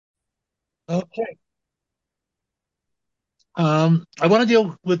Okay. I want to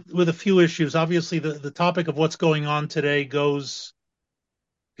deal with a few issues. Obviously, the topic of what's going on today goes.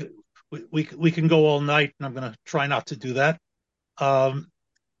 We can go all night, and I'm going to try not to do that. Um,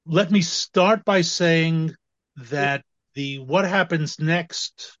 Let me start by saying that the what happens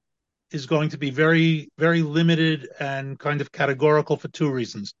next is going to be very, very limited and kind of categorical for two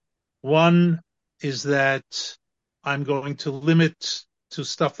reasons. One is that I'm going to limit to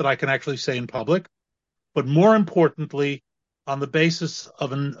stuff that I can actually say in public, but more importantly, on the basis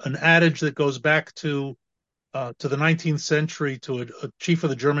of an adage that goes back to the 19th century to a chief of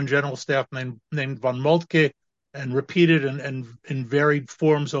the German general staff named von Moltke, and repeated and in varied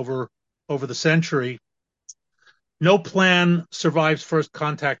forms over the century. No plan survives first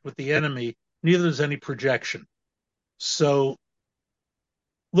contact with the enemy. Neither does any projection. So,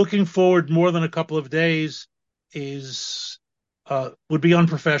 looking forward more than a couple of days is would be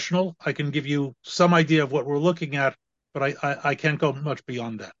unprofessional. I can give you some idea of what we're looking at, but I can't go much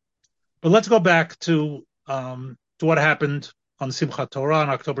beyond that. But let's go back to what happened on Simchat Torah on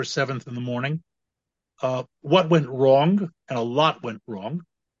October 7th in the morning. What went wrong, and a lot went wrong.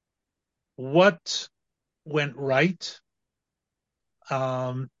 What went right,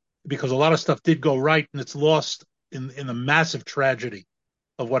 because a lot of stuff did go right, and it's lost in the massive tragedy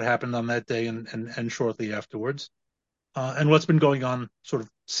of what happened on that day and shortly afterwards. And what's been going on sort of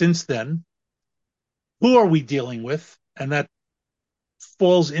since then. Who are we dealing with? And that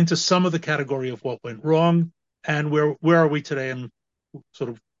falls into some of the category of what went wrong, and where are we today, and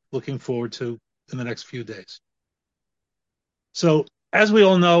sort of looking forward to in the next few days. So, as we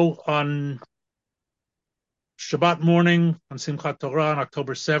all know, on Shabbat morning, on Simchat Torah, on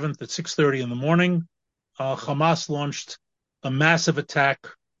October 7th at 6:30 in the morning, Hamas launched a massive attack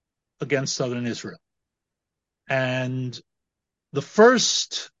against southern Israel. And the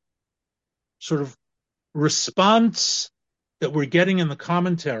first sort of response that we're getting in the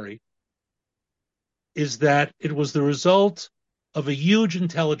commentary is that it was the result of a huge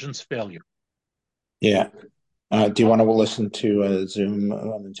intelligence failure. Yeah. Do you want to listen to a Zoom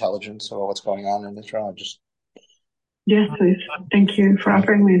on intelligence or what's going on in Israel? Yes, please. Thank you for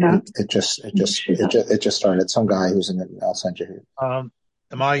offering me that. It just started. Some guy who's in it. I'll send you here. Am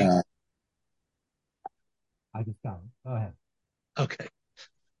I? I just got it. Go ahead. Okay.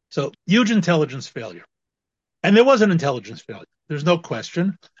 So huge intelligence failure. And there was an intelligence failure. There's no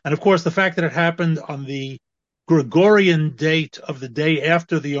question. And of course, the fact that it happened on the Gregorian date of the day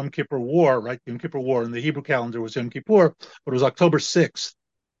after the Yom Kippur War, right? The Yom Kippur War in the Hebrew calendar was Yom Kippur, but it was October 6th,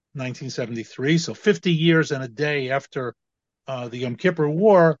 1973. So 50 years and a day after the Yom Kippur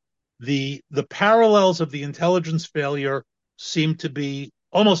War, the parallels of the intelligence failure seem to be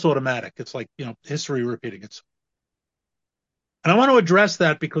almost automatic. It's like, history repeating itself. And I want to address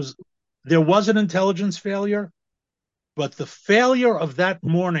that because there was an intelligence failure, but the failure of that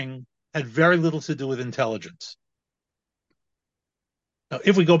morning had very little to do with intelligence. Now,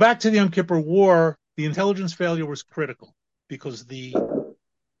 if we go back to the Yom Kippur War, the intelligence failure was critical because the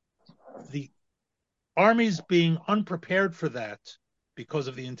armies being unprepared for that because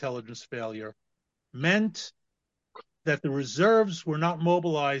of the intelligence failure meant that the reserves were not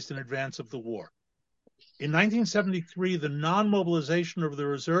mobilized in advance of the war. In 1973, the non-mobilization of the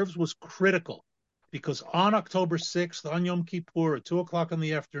reserves was critical because on October 6th, on Yom Kippur, at 2 o'clock in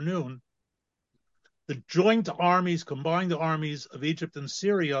the afternoon, the joint armies, combined armies of Egypt and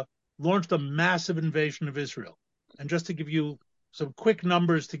Syria, launched a massive invasion of Israel. And just to give you some quick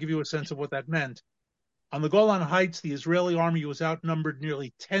numbers to give you a sense of what that meant, on the Golan Heights, the Israeli army was outnumbered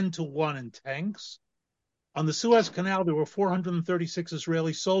nearly 10-1 in tanks. On the Suez Canal, there were 436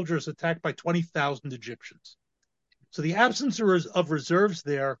 Israeli soldiers attacked by 20,000 Egyptians. So the absence of reserves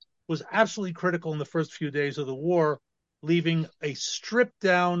there was absolutely critical in the first few days of the war, leaving a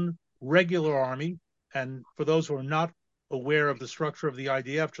stripped-down regular army. And for those who are not aware of the structure of the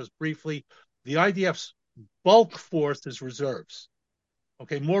IDF, just briefly, the IDF's bulk force is reserves.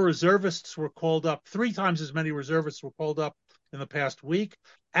 Okay, more reservists were called up, 3 times as many reservists were called up in the past week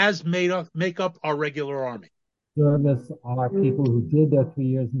as make up our regular army. Reservists are people who did their 3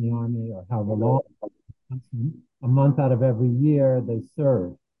 years in the army or however long, a month out of every year they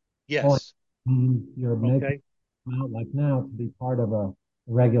serve. Yes. You're making out like now to be part of a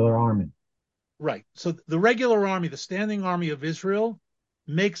regular army. Right. So the regular army, the standing army of Israel,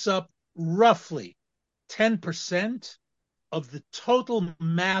 makes up roughly 10% of the total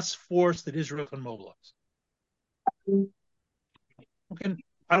mass force that Israel can mobilize. Okay.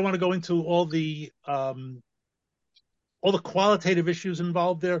 I don't want to go into all the qualitative issues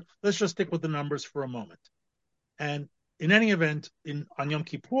involved there. Let's just stick with the numbers for a moment. And in any event, on Yom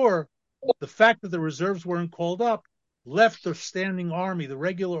Kippur, the fact that the reserves weren't called up left the standing army, the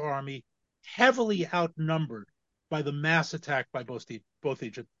regular army, heavily outnumbered by the mass attack by both Egypt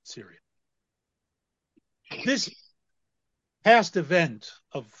and Syria. This past event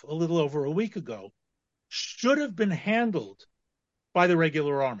of a little over a week ago should have been handled by the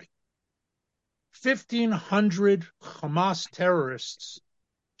regular army. 1,500 Hamas terrorists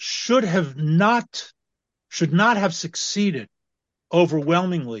should not have succeeded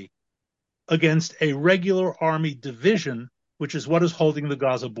overwhelmingly against a regular army division, which is what is holding the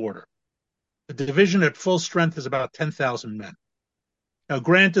Gaza border. The division at full strength is about 10,000 men. Now,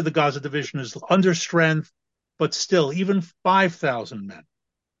 granted, the Gaza division is under strength, but still, even 5,000 men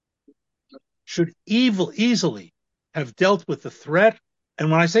should easily have dealt with the threat.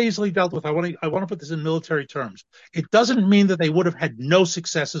 And when I say easily dealt with, I want to put this in military terms. It doesn't mean that they would have had no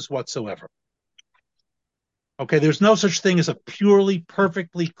successes whatsoever. Okay, there's no such thing as a purely,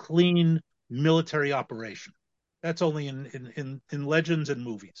 perfectly clean military operation. That's only in legends and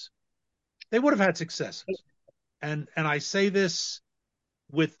movies. They would have had successes. And I say this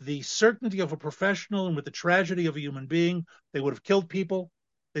with the certainty of a professional and with the tragedy of a human being. They would have killed people.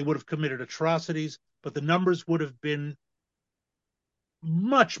 They would have committed atrocities, but the numbers would have been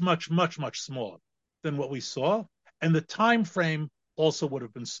much smaller than what we saw. And the time frame also would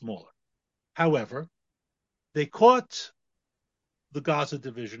have been smaller. However, they caught the Gaza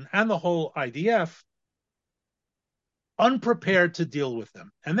division and the whole IDF unprepared to deal with them.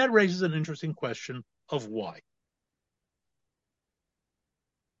 And that raises an interesting question of why.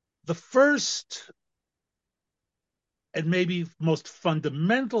 The first and maybe most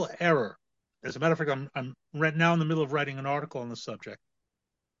fundamental error, as a matter of fact, I'm right now in the middle of writing an article on the subject,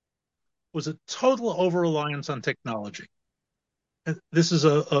 was a total over-reliance on technology. And this is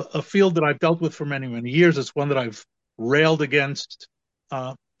a field that I've dealt with for many years. It's one that I've railed against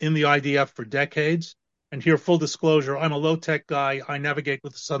in the IDF for decades. And here, full disclosure, I'm a low-tech guy. I navigate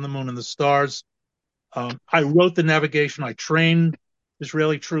with the sun, the moon, and the stars. I wrote the navigation. I trained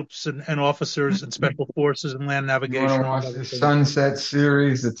Israeli troops and officers and special forces and land navigation. You want to watch the Sunset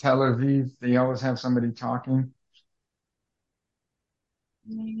series, the Tel Aviv? They always have somebody talking.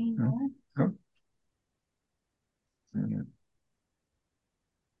 Oh.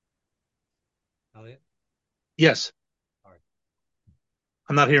 Elliot? Yes. All right.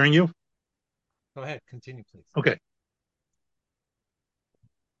 I'm not hearing you. Go ahead. Continue, please. Okay.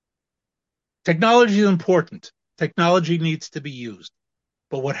 Technology is important. Technology needs to be used.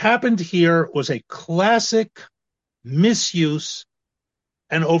 But what happened here was a classic misuse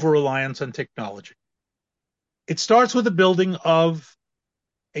and over-reliance on technology. It starts with the building of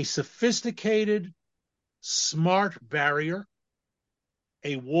a sophisticated, smart barrier,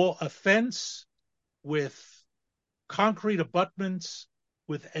 a fence with concrete abutments,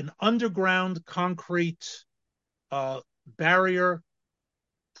 with an underground concrete barrier,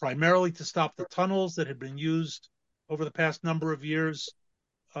 primarily to stop the tunnels that had been used over the past number of years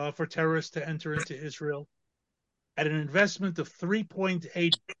for terrorists to enter into Israel, at an investment of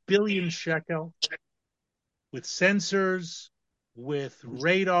 3.8 billion shekel, with sensors, with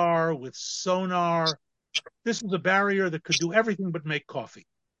radar, with sonar. This was a barrier that could do everything but make coffee.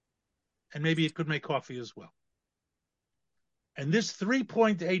 And maybe it could make coffee as well. And this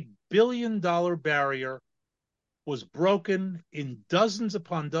 $3.8 billion barrier was broken in dozens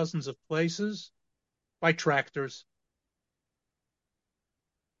upon dozens of places by tractors.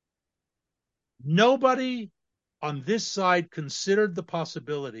 Nobody on this side considered the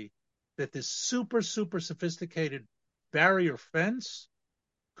possibility that this super sophisticated barrier fence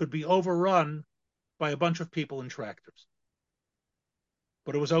could be overrun by a bunch of people in tractors.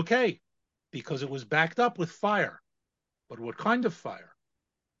 But it was okay because it was backed up with fire. But what kind of fire?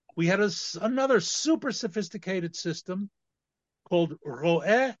 We had another super sophisticated system called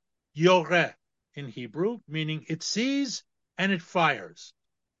Ro'eh Yoreh in Hebrew, meaning it sees and it fires.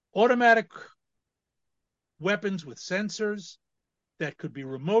 Automatic weapons with sensors that could be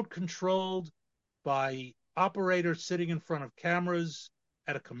remote controlled by operators sitting in front of cameras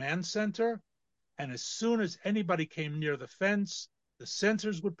at a command center. And as soon as anybody came near the fence, the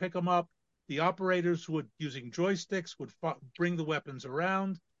sensors would pick them up. The operators would, using joysticks, would bring the weapons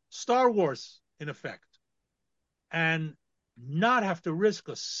around. Star Wars, in effect. And not have to risk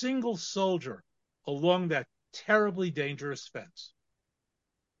a single soldier along that terribly dangerous fence.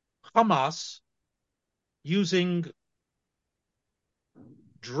 Hamas, using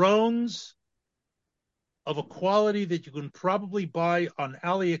drones of a quality that you can probably buy on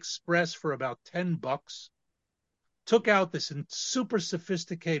AliExpress for about $10, took out this super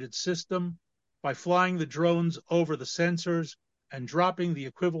sophisticated system by flying the drones over the sensors and dropping the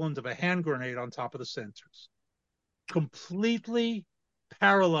equivalent of a hand grenade on top of the sensors, completely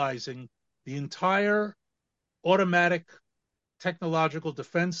paralyzing the entire automatic technological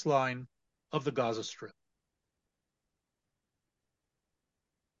defense line of the Gaza Strip.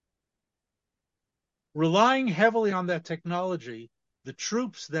 Relying heavily on that technology, the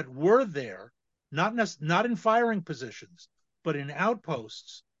troops that were there, not in firing positions, but in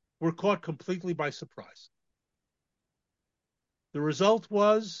outposts, were caught completely by surprise. The result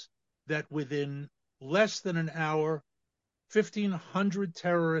was that within less than an hour, 1,500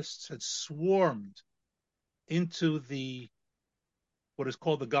 terrorists had swarmed into what is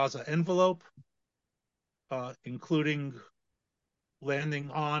called the Gaza envelope, including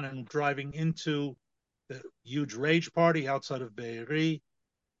landing on and driving into the huge rage party outside of Be'eri,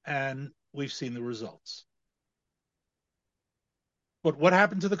 and we've seen the results. But what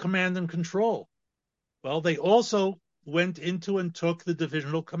happened to the command and control? Well, they also went into and took the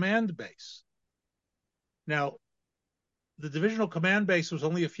divisional command base. Now, the divisional command base was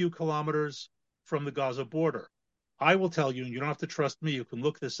only a few kilometers from the Gaza border. I will tell you, and you don't have to trust me, you can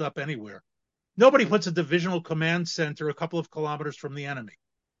look this up anywhere. Nobody puts a divisional command center a couple of kilometers from the enemy.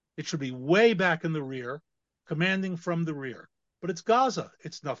 It should be way back in the rear, commanding from the rear. But it's Gaza.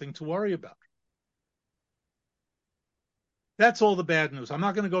 It's nothing to worry about. That's all the bad news. I'm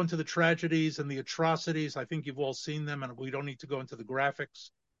not going to go into the tragedies and the atrocities. I think you've all seen them, and we don't need to go into the graphics.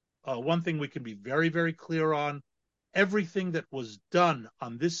 One thing we can be very, very clear on, everything that was done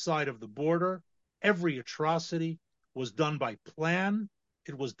on this side of the border, every atrocity was done by plan.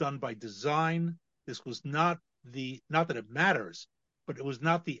 It was done by design. This was not that it matters, but it was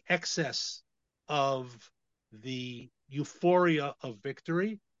not the excess of the euphoria of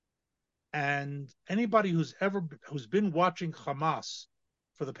victory. And anybody who's been watching Hamas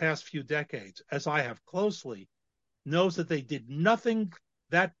for the past few decades, as I have closely, knows that they did nothing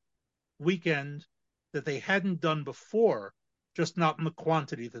that weekend that they hadn't done before, just not in the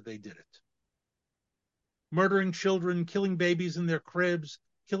quantity that they did it. Murdering children, killing babies in their cribs,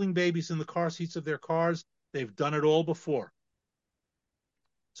 killing babies in the car seats of their cars, they've done it all before.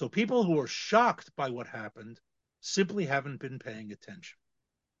 So people who are shocked by what happened simply haven't been paying attention.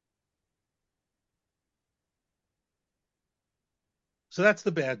 So that's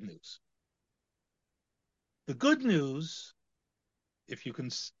the bad news. The good news, if you can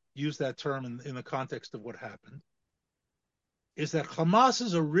use that term in the context of what happened, is that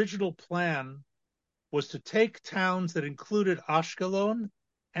Hamas's original plan was to take towns that included Ashkelon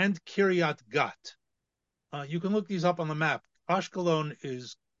and Kiryat Gat. You can look these up on the map. Ashkelon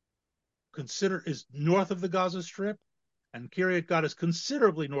is north of the Gaza Strip, and Kiryat Gat is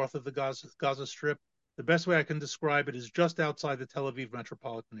considerably north of the Gaza Strip. The best way I can describe it is just outside the Tel Aviv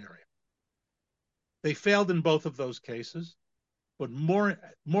metropolitan area. They failed in both of those cases, but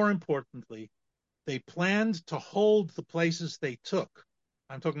more importantly, they planned to hold the places they took.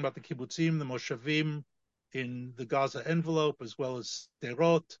 I'm talking about the kibbutzim, the moshavim in the Gaza envelope, as well as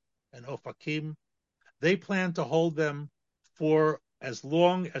Sderot and Ofakim. They planned to hold them for as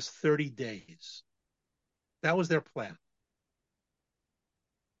long as 30 days. That was their plan.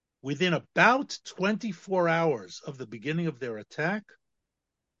 Within about 24 hours of the beginning of their attack,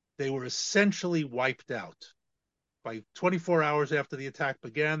 they were essentially wiped out. By 24 hours after the attack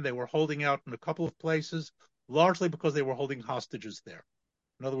began, they were holding out in a couple of places, largely because they were holding hostages there.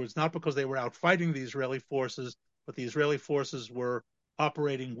 In other words, not because they were out fighting the Israeli forces, but the Israeli forces were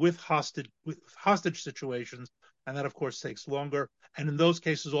operating with hostage situations, and that, of course, takes longer. And in those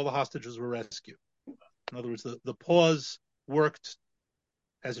cases, all the hostages were rescued. In other words, the pause worked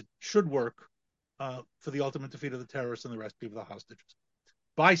as it should work for the ultimate defeat of the terrorists and the rescue of the hostages.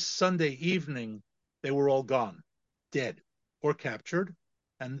 By Sunday evening, they were all gone, dead or captured,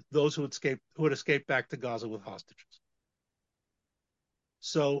 and those who had escaped back to Gaza with hostages.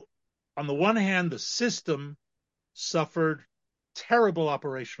 So, on the one hand, the system suffered terrible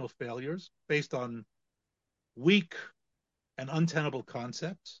operational failures based on weak and untenable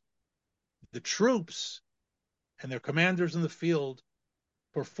concepts. The troops and their commanders in the field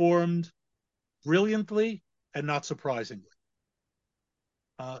performed brilliantly and not surprisingly.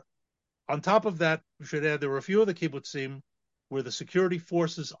 On top of that, we should add there were a few of the kibbutzim where the security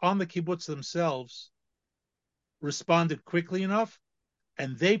forces on the kibbutz themselves responded quickly enough,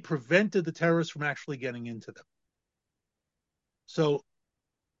 and they prevented the terrorists from actually getting into them. So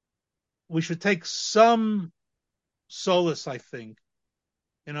we should take some solace, I think,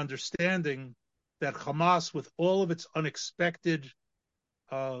 in understanding that Hamas, with all of its unexpected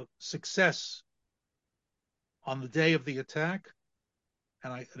success on the day of the attack,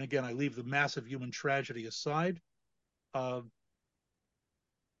 and again, I leave the massive human tragedy aside,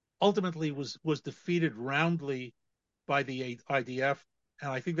 ultimately was defeated roundly by the IDF.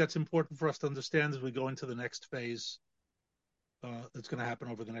 And I think that's important for us to understand as we go into the next phase that's going to happen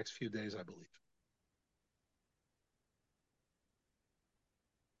over the next few days, I believe.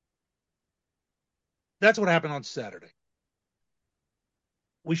 That's what happened on Saturday.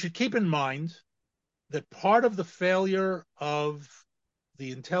 We should keep in mind that part of the failure of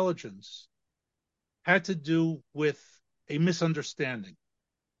the intelligence had to do with a misunderstanding.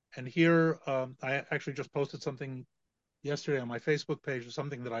 And here, I actually just posted something yesterday on my Facebook page, of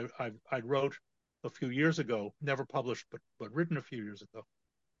something that I wrote a few years ago, never published, but written a few years ago,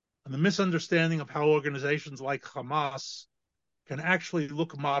 and the misunderstanding of how organizations like Hamas can actually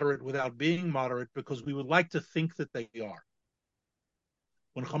look moderate without being moderate, because we would like to think that they are.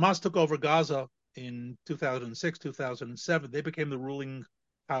 When Hamas took over Gaza in 2006, 2007, they became the ruling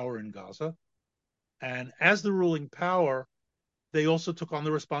power in Gaza. And as the ruling power, they also took on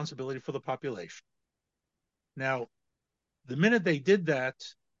the responsibility for the population. Now, the minute they did that,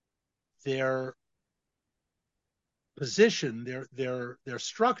 their position, their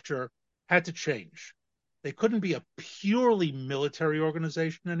structure had to change. They couldn't be a purely military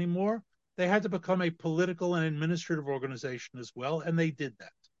organization anymore. They had to become a political and administrative organization as well, and they did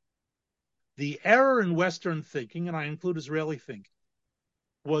that. The error in Western thinking, and I include Israeli thinking,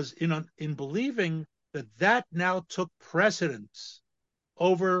 was in believing that now took precedence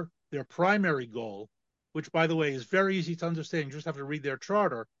over their primary goal, which, by the way, is very easy to understand. You just have to read their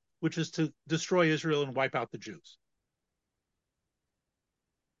charter, which is to destroy Israel and wipe out the Jews.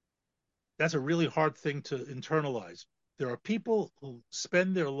 That's a really hard thing to internalize. There are people who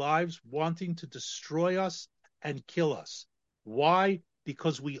spend their lives wanting to destroy us and kill us. Why?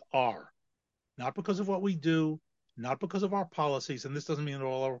 Because we are. Not because of what we do, not because of our policies, and this doesn't mean that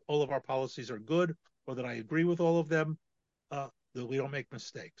all of our policies are good or that I agree with all of them, that we don't make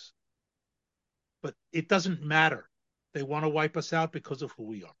mistakes. But it doesn't matter. They want to wipe us out because of who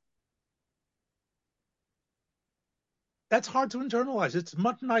we are. That's hard to internalize. It's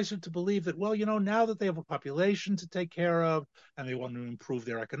much nicer to believe that, well, now that they have a population to take care of and they want to improve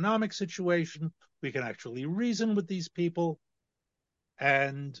their economic situation, we can actually reason with these people.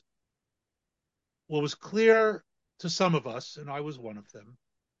 And what was clear to some of us, and I was one of them,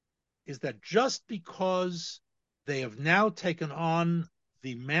 is that just because they have now taken on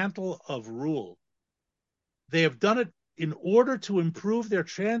the mantle of rule, they have done it in order to improve their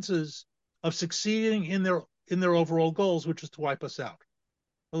chances of succeeding in their overall goals, which is to wipe us out.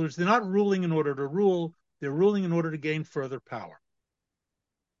 In other words, they're not ruling in order to rule, they're ruling in order to gain further power.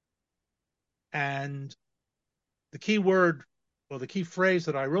 And the key word, or the key phrase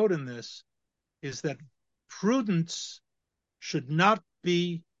that I wrote in this, is that prudence should not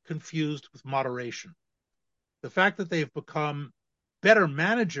be confused with moderation. The fact that they've become better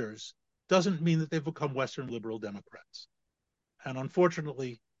managers doesn't mean that they've become Western liberal Democrats. And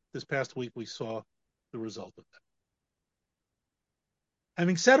unfortunately, this past week we saw the result of that.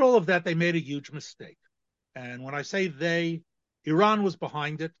 Having said all of that, they made a huge mistake. And when I say they, Iran was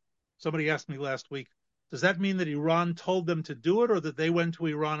behind it. Somebody asked me last week, does that mean that Iran told them to do it, or that they went to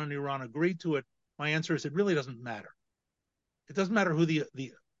Iran and Iran agreed to it? My answer is it really doesn't matter. It doesn't matter who the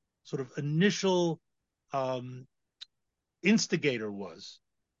sort of initial instigator was.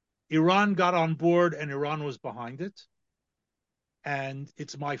 Iran got on board and Iran was behind it. And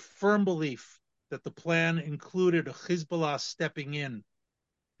it's my firm belief that the plan included Hezbollah stepping in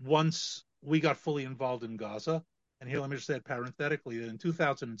once we got fully involved in Gaza. And here, let me just add parenthetically that in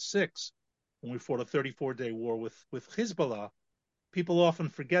 2006, when we fought a 34-day war with Hezbollah, people often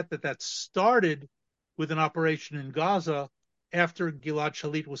forget that started with an operation in Gaza after Gilad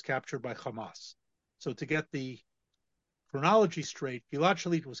Shalit was captured by Hamas. So to get the chronology straight, Gilad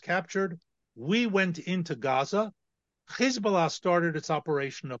Shalit was captured. We went into Gaza. Hezbollah started its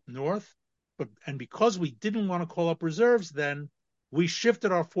operation up north, and because we didn't want to call up reserves then, we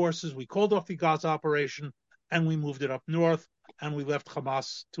shifted our forces, we called off the Gaza operation, and we moved it up north, and we left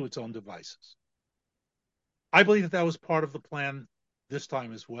Hamas to its own devices. I believe that was part of the plan this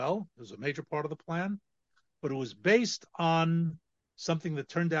time as well. It was a major part of the plan, but it was based on something that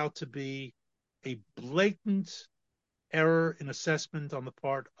turned out to be a blatant error in assessment on the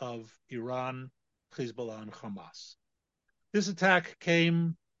part of Iran, Hezbollah, and Hamas. This attack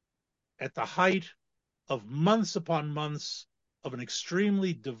came at the height of months upon months of an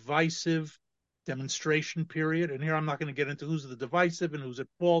extremely divisive demonstration period. And here I'm not going to get into who's the divisive and who's at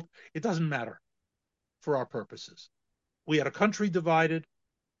fault. It doesn't matter for our purposes. We had a country divided.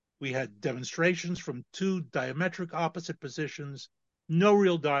 We had demonstrations from two diametric opposite positions, no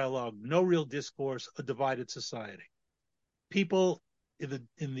real dialogue, no real discourse, a divided society. People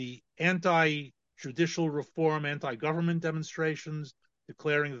in the anti-judicial reform, anti-government demonstrations,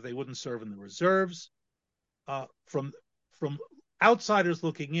 declaring that they wouldn't serve in the reserves. From outsiders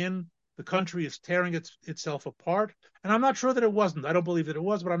looking in, the country is tearing itself apart. And I'm not sure that it wasn't. I don't believe that it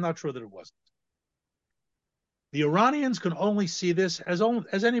was, but I'm not sure that it wasn't. The Iranians can only see this, as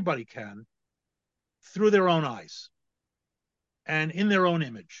anybody can, through their own eyes and in their own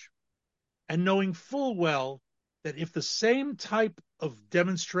image, and knowing full well that if the same type of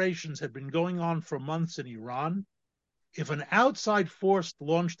demonstrations had been going on for months in Iran, if an outside force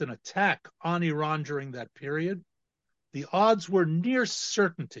launched an attack on Iran during that period, the odds were near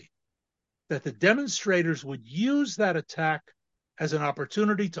certainty that the demonstrators would use that attack as an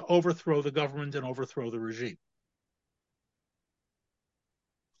opportunity to overthrow the government and overthrow the regime.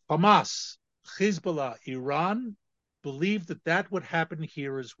 Hamas, Hezbollah, Iran believed that that would happen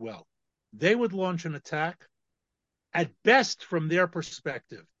here as well. They would launch an attack. At best, from their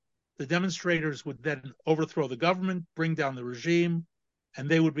perspective, the demonstrators would then overthrow the government, bring down the regime, and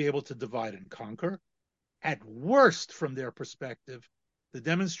they would be able to divide and conquer. At worst, from their perspective, the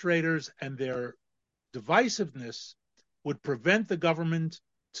demonstrators and their divisiveness would prevent the government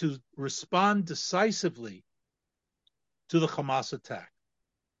to respond decisively to the Hamas attack.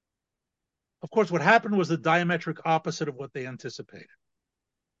 Of course, what happened was the diametric opposite of what they anticipated.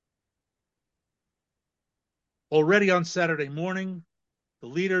 Already on Saturday morning, the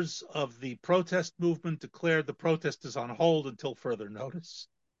leaders of the protest movement declared the protest is on hold until further notice.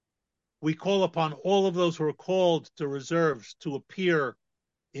 We call upon all of those who are called to reserves to appear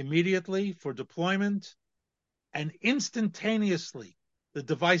immediately for deployment, and instantaneously the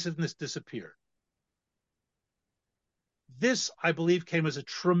divisiveness disappeared. This, I believe, came as a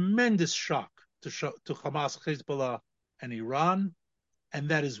tremendous shock to Hamas, Hezbollah, and Iran, and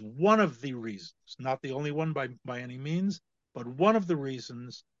that is one of the reasons, not the only one by any means, but one of the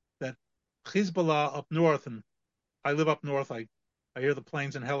reasons that Hezbollah up north, and I live up north, I hear the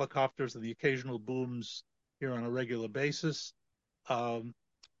planes and helicopters and the occasional booms here on a regular basis.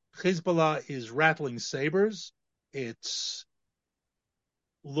 Hezbollah is rattling sabers. It's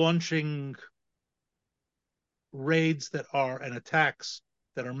launching raids that are and attacks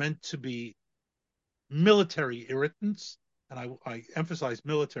that are meant to be military irritants, and I emphasize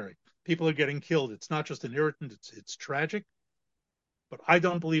military. People are getting killed. It's not just an irritant, it's tragic. But I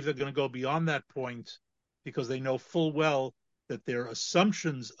don't believe they're going to go beyond that point because they know full well that their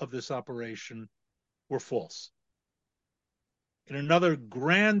assumptions of this operation were false. In another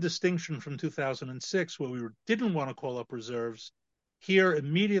grand distinction from 2006, where we didn't want to call up reserves, here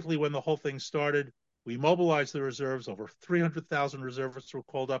immediately when the whole thing started, we mobilized the reserves. Over 300,000 reservists were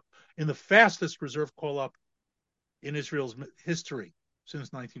called up in the fastest reserve call-up in Israel's history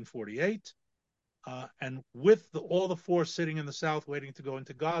since 1948. And with all the force sitting in the south waiting to go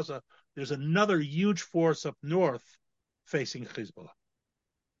into Gaza, there's another huge force up north facing Hezbollah.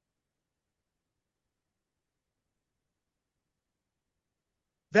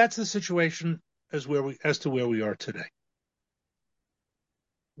 That's the situation as to where we are today.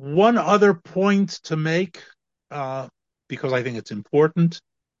 One other point to make, because I think it's important,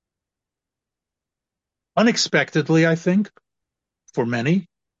 unexpectedly, I think, for many,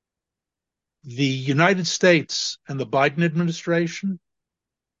 the United States and the Biden administration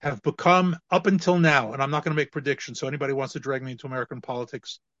have become, up until now, and I'm not going to make predictions, so anybody wants to drag me into American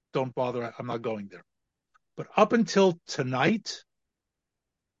politics, don't bother, I'm not going there. But up until tonight,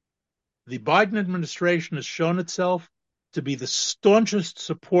 the Biden administration has shown itself to be the staunchest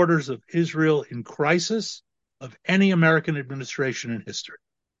supporters of Israel in crisis of any American administration in history.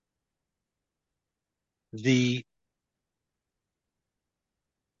 The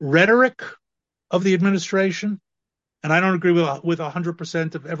rhetoric of the administration, and I don't agree with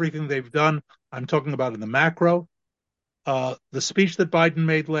 100% of everything they've done. I'm talking about in the macro. The speech that Biden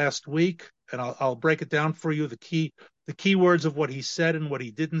made last week, and I'll break it down for you, the key words of what he said and what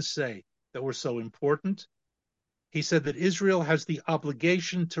he didn't say that were so important. He said that Israel has the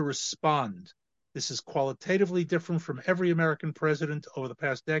obligation to respond. This is qualitatively different from every American president over the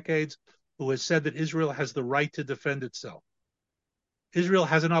past decades who has said that Israel has the right to defend itself. Israel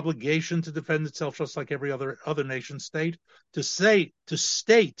has an obligation to defend itself just like every other nation state. To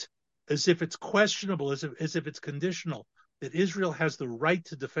state as if it's questionable, as if it's conditional, that Israel has the right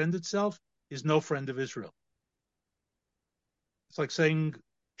to defend itself is no friend of Israel. It's like saying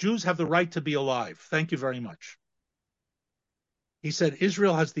Jews have the right to be alive. Thank you very much. He said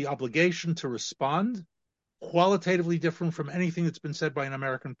Israel has the obligation to respond, qualitatively different from anything that's been said by an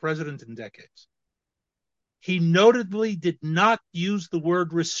American president in decades. He notably did not use the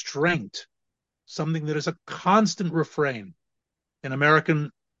word restraint, something that is a constant refrain in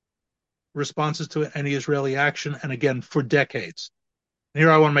American responses to any Israeli action, and again, for decades. And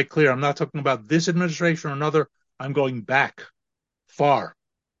here I want to make clear, I'm not talking about this administration or another. I'm going back far.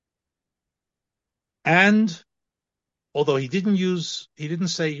 And although he didn't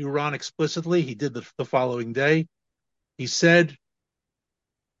say Iran explicitly, he did the following day. He said,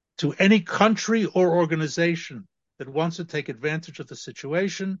 to any country or organization that wants to take advantage of the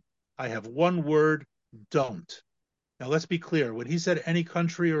situation, I have one word: don't. Now, let's be clear. When he said any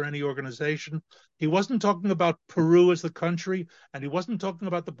country or any organization, he wasn't talking about Peru as the country, and he wasn't talking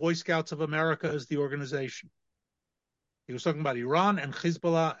about the Boy Scouts of America as the organization. He was talking about Iran and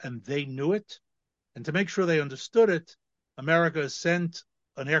Hezbollah, and they knew it. And to make sure they understood it, America has sent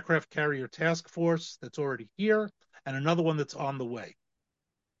an aircraft carrier task force that's already here and another one that's on the way.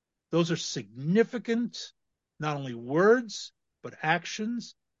 Those are significant, not only words, but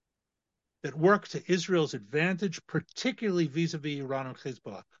actions that work to Israel's advantage, particularly vis-a-vis Iran and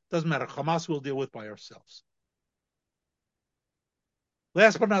Hezbollah. Doesn't matter. Hamas we'll deal with by ourselves.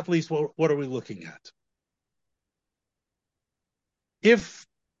 Last but not least, what are we looking at? If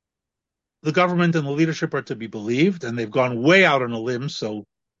the government and the leadership are to be believed, and they've gone way out on a limb, so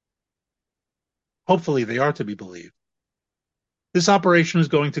hopefully they are to be believed, this operation is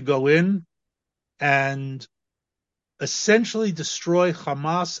going to go in and essentially destroy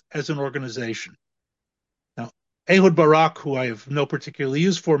Hamas as an organization. Now, Ehud Barak, who I have no particular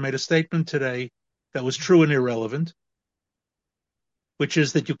use for, made a statement today that was true and irrelevant, which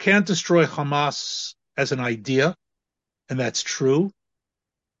is that you can't destroy Hamas as an idea, and that's true,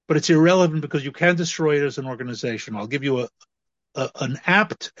 but it's irrelevant because you can destroy it as an organization. I'll give you an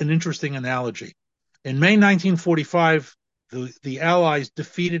apt and interesting analogy. In May 1945, the Allies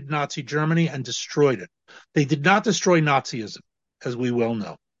defeated Nazi Germany and destroyed it. They did not destroy Nazism, as we well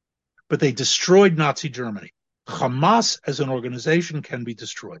know, but they destroyed Nazi Germany. Hamas as an organization can be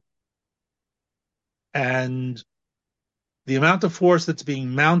destroyed. And the amount of force that's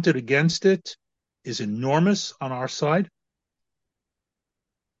being mounted against it is enormous on our side,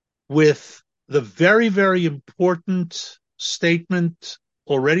 with the very, very important statement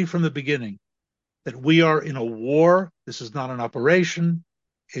already from the beginning that we are in a war. This is not an operation.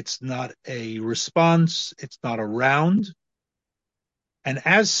 It's not a response. It's not a round. And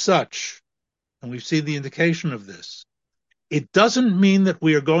as such, and we've seen the indication of this, it doesn't mean that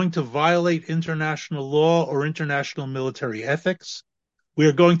we are going to violate international law or international military ethics. We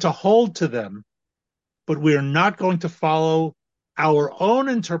are going to hold to them, but we are not going to follow our own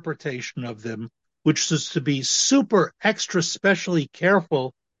interpretation of them, which is to be super extra specially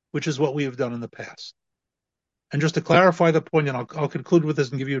careful, which is what we have done in the past. And just to clarify the point, and I'll conclude with this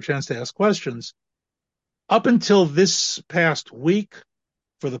and give you a chance to ask questions, up until this past week,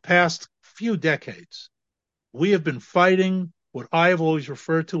 for the past few decades, we have been fighting what I have always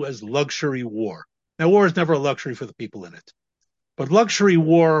referred to as luxury war. Now, war is never a luxury for the people in it. But luxury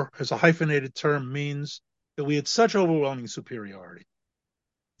war, as a hyphenated term, means that we had such overwhelming superiority.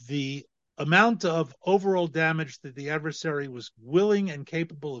 The amount of overall damage that the adversary was willing and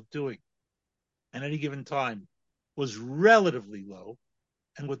capable of doing at any given time was relatively low.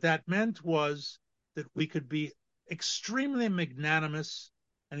 And what that meant was that we could be extremely magnanimous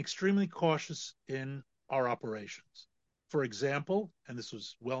and extremely cautious in our operations. For example, and this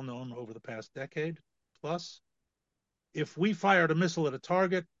was well known over the past decade plus, if we fired a missile at a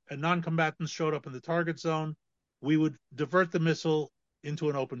target and non-combatants showed up in the target zone, we would divert the missile into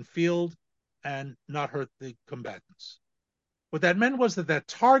an open field and not hurt the combatants. What that meant was that that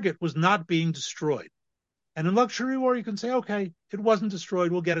target was not being destroyed. And in luxury war, you can say, okay, it wasn't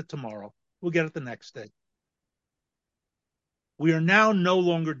destroyed. We'll get it tomorrow. We'll get it the next day. We are now no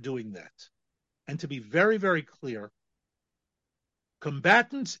longer doing that. And to be very, very clear,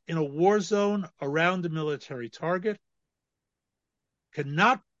 combatants in a war zone around a military target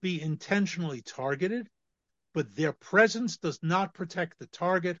cannot be intentionally targeted, but their presence does not protect the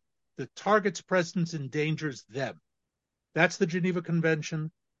target. The target's presence endangers them. That's the Geneva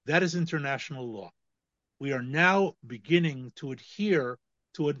Convention. That is international law. We are now beginning to adhere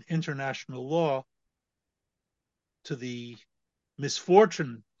to an international law, to the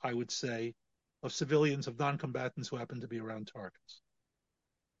misfortune, I would say, of civilians, of non-combatants who happen to be around targets.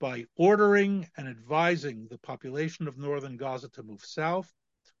 By ordering and advising the population of northern Gaza to move south,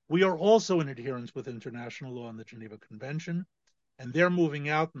 we are also in adherence with international law and the Geneva Convention, and they're moving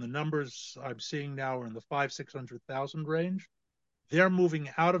out, and the numbers I'm seeing now are in the 500,000-600,000 range. They're moving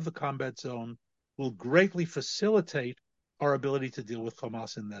out of the combat zone will greatly facilitate our ability to deal with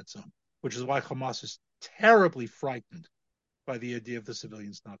Hamas in that zone, which is why Hamas is terribly frightened by the idea of the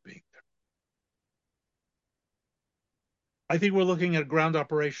civilians not being there. I think we're looking at a ground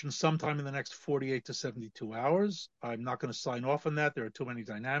operation sometime in the next 48 to 72 hours. I'm not going to sign off on that. There are too many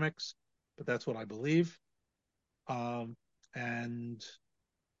dynamics, but that's what I believe. And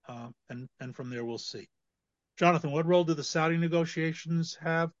from there we'll see. Jonathan, what role do the Saudi negotiations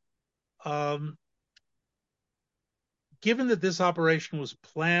have? Given that this operation was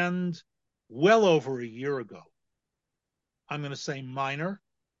planned well over a year ago, I'm going to say minor.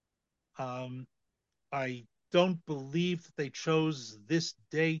 I don't believe that they chose this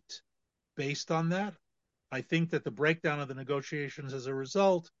date based on that. I think that the breakdown of the negotiations as a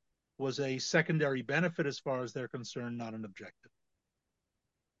result was a secondary benefit as far as they're concerned, not an objective.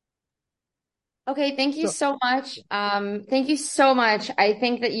 Okay, thank you so much. Thank you so much. I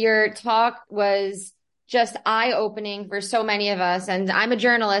think that your talk was just eye-opening for so many of us. And I'm a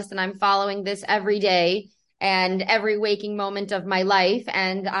journalist and I'm following this every day and every waking moment of my life.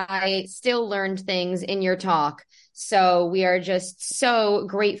 And I still learned things in your talk. So we are just so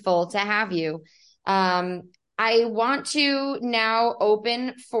grateful to have you. I want to now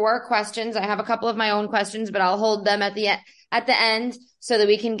open for questions. I have a couple of my own questions, but I'll hold them at the end so that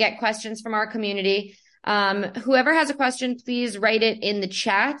we can get questions from our community. Whoever has a question, please write it in the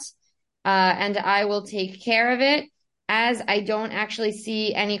chat, and I will take care of it. As I don't actually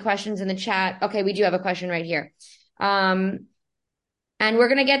see any questions in the chat. Okay, we do have a question right here. And we're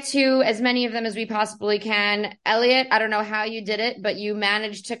going to get to as many of them as we possibly can. Elliot, I don't know how you did it, but you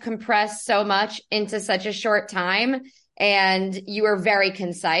managed to compress so much into such a short time, and you are very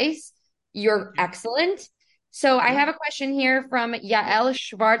concise. You're excellent. So I have a question here from Yael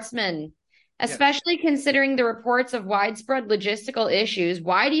Schwartzman. Especially considering the reports of widespread logistical issues,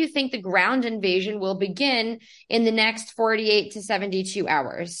 why do you think the ground invasion will begin in the next 48 to 72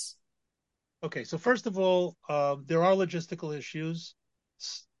 hours? Okay, so first of all, there are logistical issues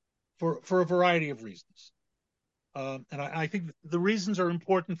for a variety of reasons. And I think the reasons are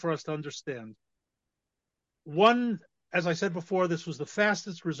important for us to understand. One, as I said before, this was the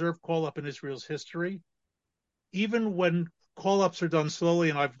fastest reserve call-up in Israel's history. Even when call-ups are done slowly,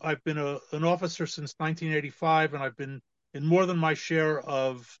 and I've been an officer since 1985, and I've been in more than my share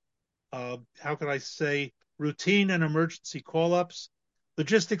of, how can I say, routine and emergency call-ups,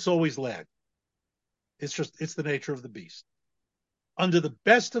 logistics always lag. It's the nature of the beast. Under the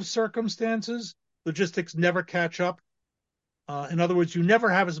best of circumstances, logistics never catch up. In other words, you never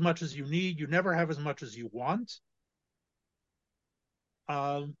have as much as you need. You never have as much as you want.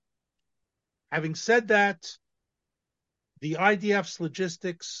 Having said that, the IDF's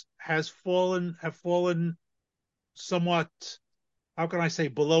logistics have fallen somewhat, how can I say,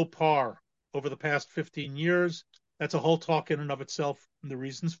 below par over the past 15 years. That's a whole talk in and of itself, and the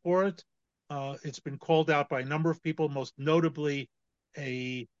reasons for it. It's been called out by a number of people, most notably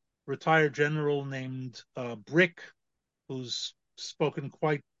a retired general named Brick, who's spoken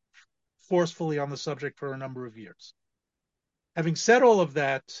quite forcefully on the subject for a number of years. Having said all of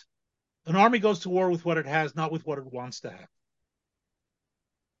that, an army goes to war with what it has, not with what it wants to have.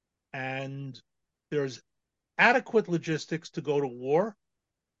 And there's adequate logistics to go to war.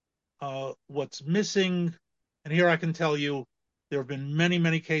 What's missing, and here I can tell you, there have been many,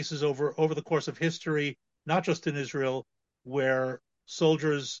 many cases over the course of history, not just in Israel, where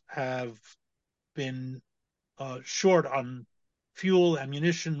soldiers have been short on fuel,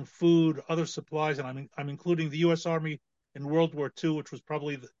 ammunition, food, other supplies, and I'm including the U.S. Army in World War II, which was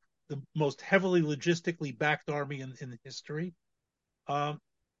probably the most heavily logistically backed army in history.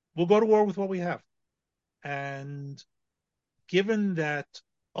 We'll go to war with what we have. And given that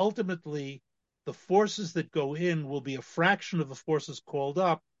ultimately the forces that go in will be a fraction of the forces called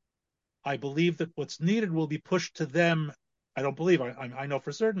up, I believe that what's needed will be pushed to them. I don't believe, I know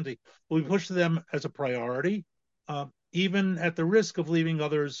for certainty, will be pushed to them as a priority, even at the risk of leaving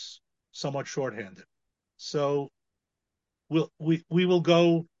others somewhat shorthanded. So we will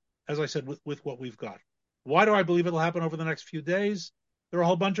go, as I said, with what we've got. Why do I believe it'll happen over the next few days? There are a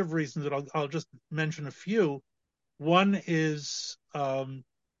whole bunch of reasons that I'll just mention a few. One is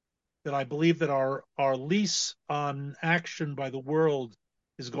that I believe that our lease on action by the world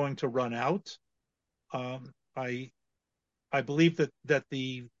is going to run out. I believe that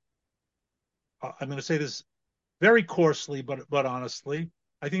the I'm going to say this very coarsely, but honestly,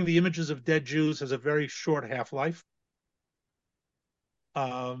 I think the images of dead Jews has a very short half-life.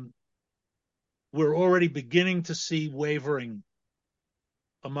 We're already beginning to see wavering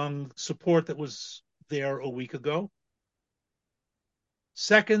among support that was there a week ago.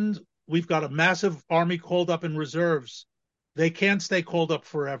 Second, we've got a massive army called up in reserves. They can't stay called up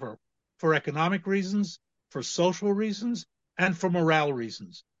forever for economic reasons, for social reasons, and for morale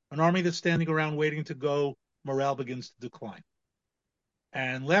reasons. An army that's standing around waiting to go morale begins to decline.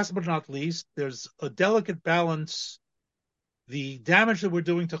 And last but not least, there's a delicate balance. The damage that we're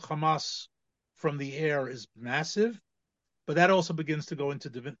doing to Hamas from the air is massive, but that also begins to go into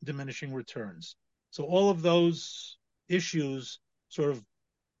diminishing returns. So all of those issues sort of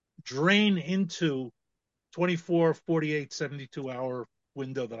drain into 24, 48, 72-hour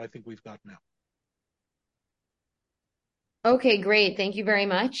window that I think we've got now. Okay, great. Thank you very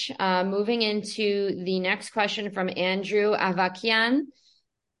much. Moving into the next question from Andrew Avakian.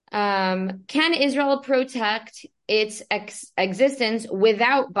 Can Israel protect its existence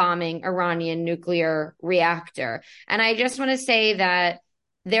without bombing Iranian nuclear reactor? And I just want to say that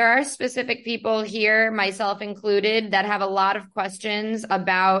there are specific people here, myself included, that have a lot of questions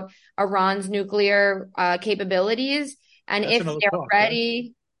about Iran's nuclear capabilities. And if they're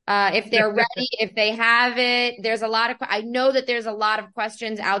ready, if they have it, there's a lot of, I know that there's a lot of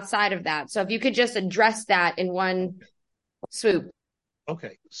questions outside of that. So if you could just address that in one swoop.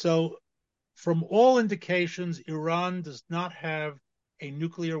 Okay. So from all indications, Iran does not have a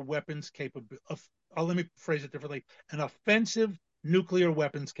nuclear weapons capability. Let me phrase it differently. An offensive nuclear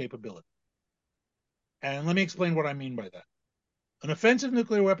weapons capability. And let me explain what I mean by that. An offensive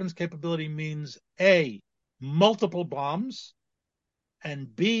nuclear weapons capability means A, multiple bombs,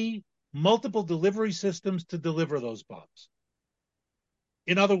 and B, multiple delivery systems to deliver those bombs.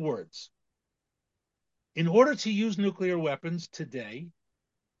 In other words, in order to use nuclear weapons today,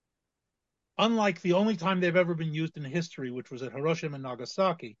 unlike the only time they've ever been used in history, which was at Hiroshima and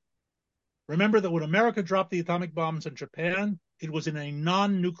Nagasaki, remember that when America dropped the atomic bombs in Japan, it was in a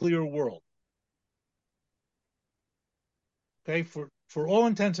non-nuclear world. Okay, for all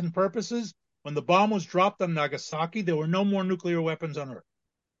intents and purposes, when the bomb was dropped on Nagasaki, there were no more nuclear weapons on Earth.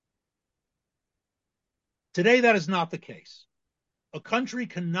 Today, that is not the case. A country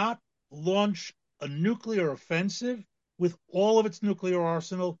cannot launch a nuclear offensive with all of its nuclear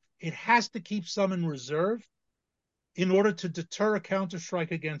arsenal. It has to keep some in reserve in order to deter a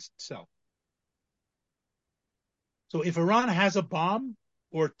counterstrike against itself. So if Iran has a bomb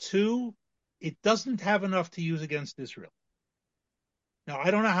or two, it doesn't have enough to use against Israel. Now,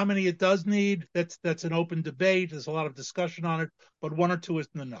 I don't know how many it does need. That's an open debate. There's a lot of discussion on it, but one or two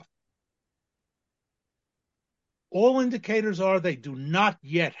isn't enough. All indicators are they do not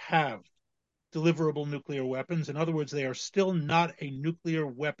yet have deliverable nuclear weapons. In other words, they are still not a nuclear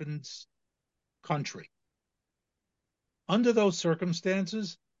weapons country. Under those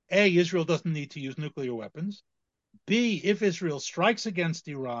circumstances, A, Israel doesn't need to use nuclear weapons. B, if Israel strikes against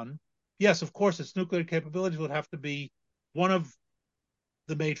Iran, yes, of course, its nuclear capabilities would have to be one of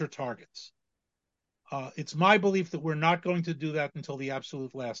the major targets. It's my belief that we're not going to do that until the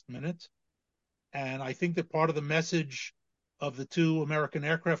absolute last minute. And I think that part of the message of the two American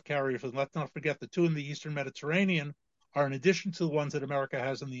aircraft carriers, and let's not forget the two in the Eastern Mediterranean, are in addition to the ones that America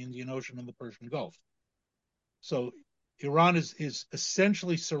has in the Indian Ocean and the Persian Gulf. So Iran is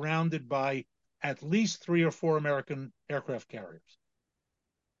essentially surrounded by at least 3 or 4 American aircraft carriers.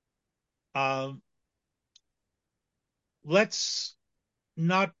 Let's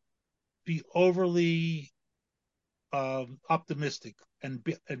not be overly optimistic and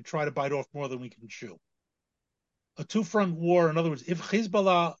try to bite off more than we can chew. A two-front war, in other words, if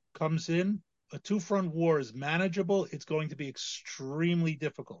Hezbollah comes in, a two-front war is manageable. It's going to be extremely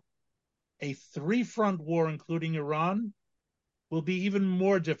difficult. A three-front war, including Iran, will be even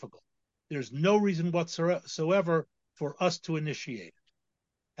more difficult. There's no reason whatsoever for us to initiate it.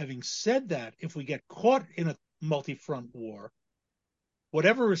 Having said that, if we get caught in a multi-front war,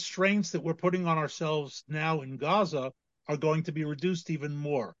 whatever restraints that we're putting on ourselves now in Gaza are going to be reduced even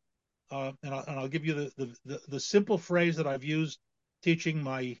more. And I'll give you the simple phrase that I've used teaching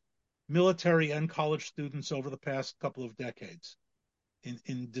my military and college students over the past couple of decades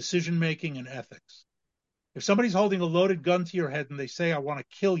in decision-making and ethics. If somebody's holding a loaded gun to your head and they say, I want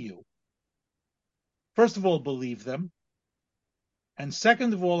to kill you, first of all, believe them. And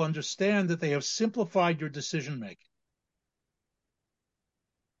second of all, understand that they have simplified your decision-making.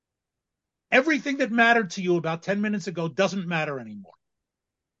 Everything that mattered to you about 10 minutes ago doesn't matter anymore.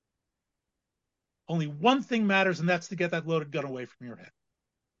 Only one thing matters, and that's to get that loaded gun away from your head.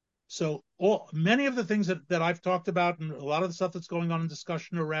 So many of the things that I've talked about and a lot of the stuff that's going on in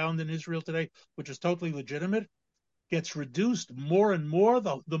discussion around in Israel today, which is totally legitimate, gets reduced more and more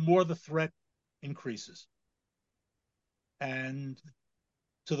the more the threat increases. And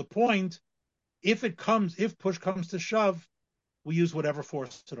to the point, if push comes to shove, we use whatever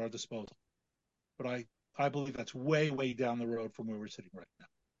force at our disposal. But I believe that's way, way down the road from where we're sitting right now.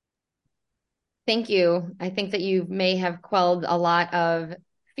 Thank you. I think that you may have quelled a lot of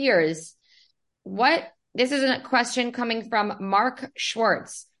fears. What This is a question coming from Mark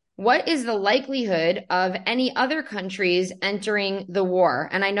Schwartz. What is the likelihood of any other countries entering the war?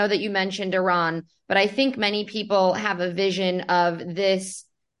 And I know that you mentioned Iran, but I think many people have a vision of this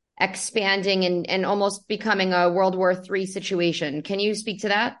expanding and almost becoming a World War III situation. Can you speak to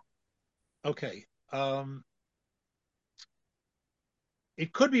that? Okay.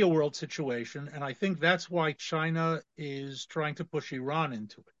 It could be a world situation, and I think that's why China is trying to push Iran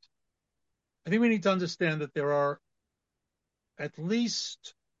into it. I think we need to understand that there are at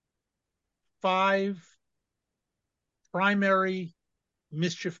least 5 primary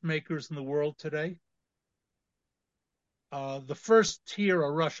mischief makers in the world today. The first tier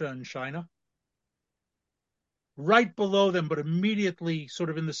are Russia and China. Right below them, but immediately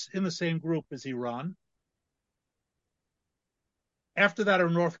sort of in the same group, is Iran. After that are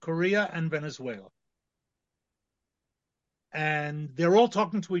North Korea and Venezuela. And they're all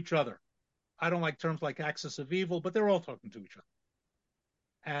talking to each other. I don't like terms like axis of evil, but they're all talking to each other.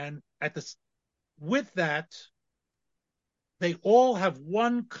 And with that, they all have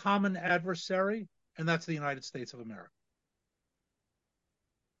one common adversary, and that's the United States of America.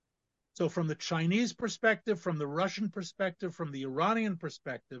 So from the Chinese perspective, from the Russian perspective, from the Iranian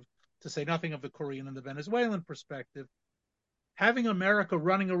perspective, to say nothing of the Korean and the Venezuelan perspective, having America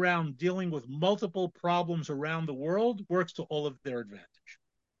running around dealing with multiple problems around the world works to all of their advantage.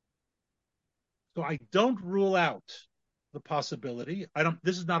 So I don't rule out the possibility.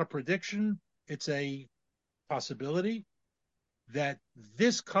 This is not a prediction. It's a possibility that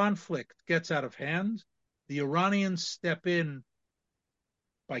this conflict gets out of hand. The Iranians step in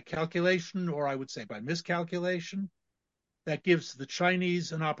by calculation, or I would say by miscalculation. That gives the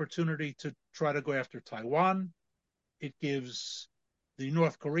Chinese an opportunity to try to go after Taiwan. It gives the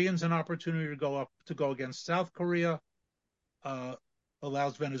North Koreans an opportunity to go against South Korea.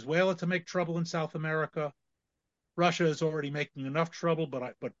 Allows Venezuela to make trouble in South America. Russia is already making enough trouble,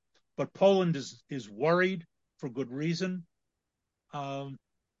 but Poland is worried for good reason. Let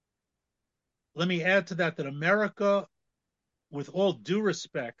me add to that America, with all due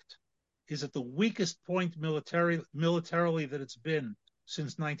respect, is at the weakest point militarily that it's been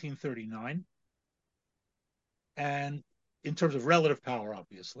since 1939. And in terms of relative power,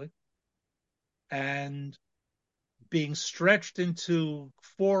 obviously. And being stretched into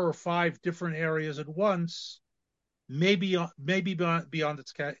 4 or 5 different areas at once, maybe beyond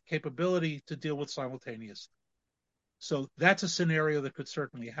its capability to deal with simultaneously. So that's a scenario that could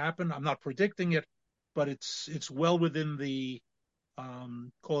certainly happen. I'm not predicting it, but it's well within the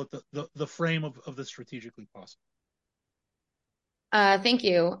call it the frame of the strategically possible. Thank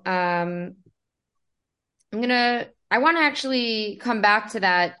you. I want to actually come back to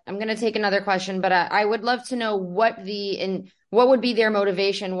that. I'm going to take another question, but I would love to know what would be their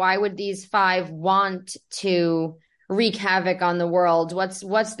motivation? Why would these 5 want to wreak havoc on the world?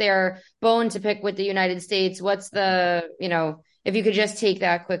 What's their bone to pick with the United States? What's if you could just take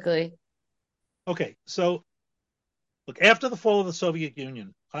that quickly. Okay. So look, after the fall of the Soviet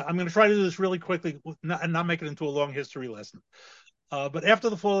Union, I'm going to try to do this really quickly and not make it into a long history lesson. But after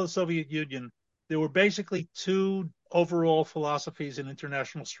the fall of the Soviet Union, there were basically 2 overall philosophies in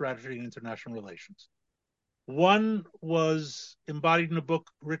international strategy and international relations. One was embodied in a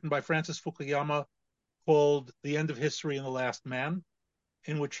book written by Francis Fukuyama called The End of History and the Last Man,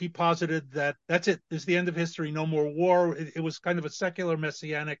 in which he posited that that's it, is the end of history, no more war. It was kind of a secular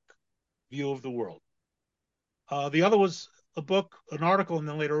messianic view of the world. The other was an article, and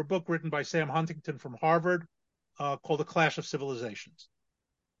then later a book written by Sam Huntington from Harvard called The Clash of Civilizations,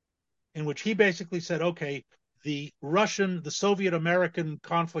 in which he basically said, okay, the Soviet-American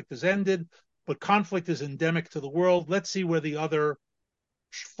conflict has ended, but conflict is endemic to the world. Let's see where the other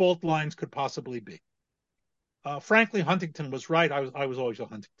fault lines could possibly be. Frankly, Huntington was right. I was always a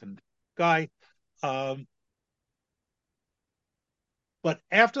Huntington guy. But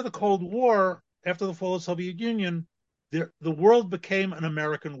after the Cold War, after the fall of the Soviet Union, the world became an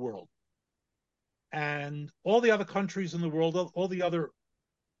American world. And all the other countries in the world, all the other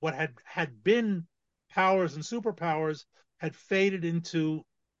what had been powers and superpowers had faded into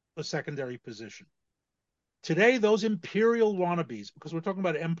a secondary position. Today, those imperial wannabes, because we're talking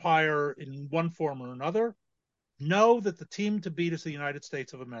about empire in one form or another, know that the team to beat is the United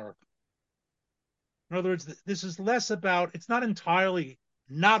States of America. In other words, this is less about, it's not entirely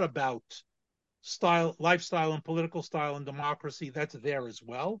not about style, lifestyle and political style and democracy. That's there as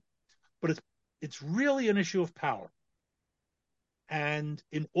well. But it's really an issue of power. And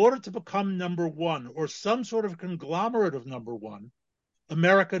in order to become number one or some sort of conglomerate of number one,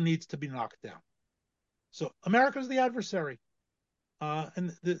 America needs to be knocked down. So America is the adversary.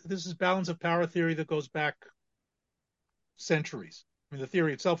 This is balance of power theory that goes back centuries. I mean, the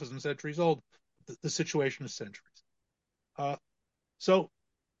theory itself isn't centuries old. The situation is centuries. So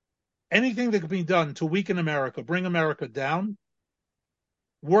anything that can be done to weaken America, bring America down,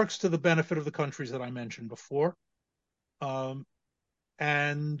 works to the benefit of the countries that I mentioned before.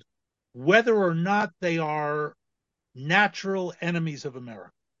 And whether or not they are natural enemies of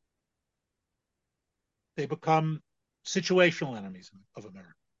America, they become situational enemies of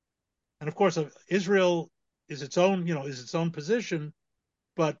America. And of course, Israel is its own position,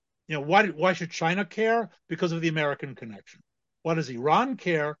 but why should China care? Because of the American connection. Why does Iran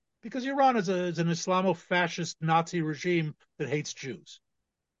care? Because Iran is an Islamo-fascist Nazi regime that hates Jews.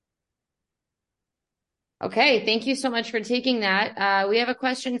 Okay, thank you so much for taking that. We have a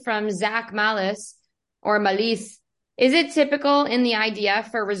question from Zach Malis or Malis. Is it typical in the IDF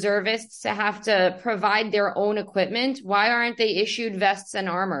for reservists to have to provide their own equipment? Why aren't they issued vests and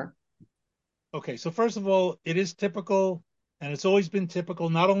armor? Okay, so first of all, it is typical, and it's always been typical,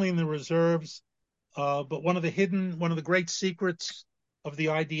 not only in the reserves, but one of the great secrets of the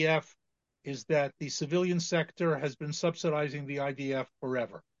IDF is that the civilian sector has been subsidizing the IDF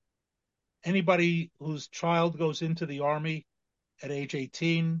forever. Anybody whose child goes into the Army at age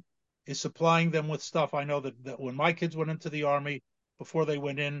 18 is supplying them with stuff. I know that when my kids went into the Army, before they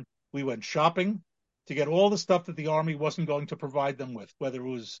went in, we went shopping to get all the stuff that the Army wasn't going to provide them with, whether it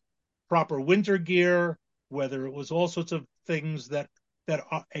was proper winter gear, whether it was all sorts of things that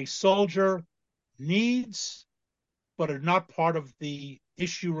a soldier needs, but are not part of the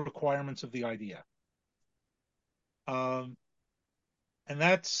issue requirements of the IDF. And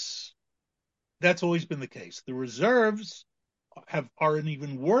that's always been the case. The reserves are in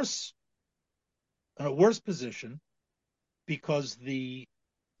even worse position because the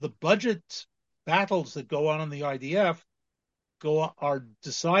budget battles that go on in the IDF are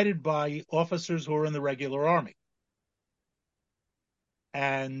decided by officers who are in the regular army.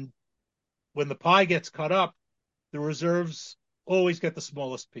 And when the pie gets cut up, the reserves always get the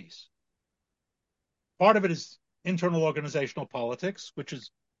smallest piece. Part of it is internal organizational politics, which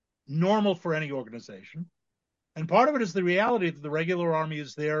is normal for any organization. And part of it is the reality that the regular army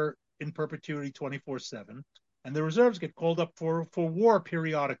is there in perpetuity 24/7, and the reserves get called up for war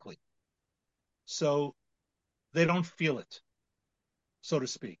periodically. So they don't feel it, so to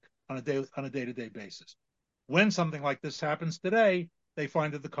speak, on a day-to-day basis. When something like this happens today, they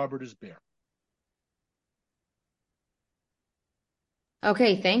find that the cupboard is bare.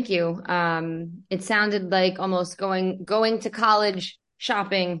 Okay, thank you. It sounded like almost going to college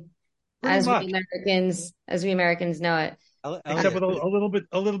shopping as we Americans know it. Except with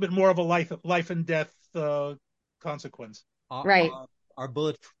a little bit more of a life and death consequence. Right. Are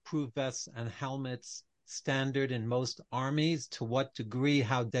bulletproof vests and helmets standard in most armies? To what degree?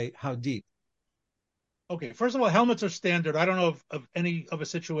 How deep? Okay, first of all, helmets are standard. I don't know of any of a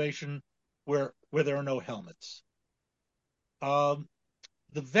situation where there are no helmets.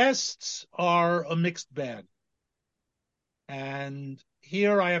 The vests are a mixed bag. And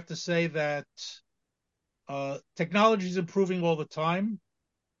here I have to say that technology is improving all the time.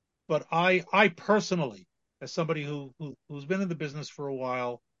 But I personally, as somebody who's been in the business for a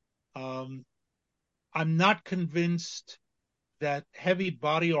while, I'm not convinced that heavy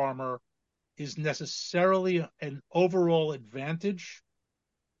body armor is necessarily an overall advantage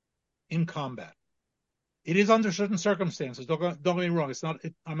in combat. It is under certain circumstances. Don't get me wrong.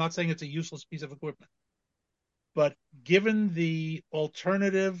 I'm not saying it's a useless piece of equipment, but given the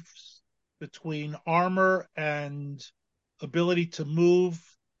alternatives between armor and ability to move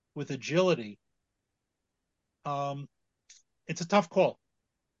with agility, it's a tough call.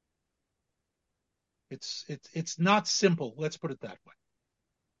 It's not simple. Let's put it that way.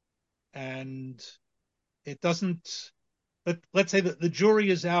 And it doesn't. Let's say that the jury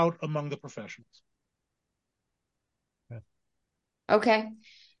is out among the professionals. Okay.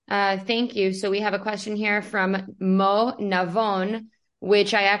 Thank you. So we have a question here from Mo Navon,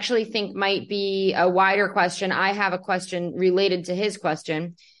 which I actually think might be a wider question. I have a question related to his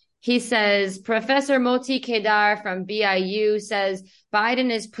question. He says, Professor Moti Kedar from BIU says Biden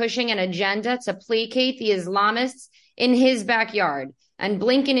is pushing an agenda to placate the Islamists in his backyard. And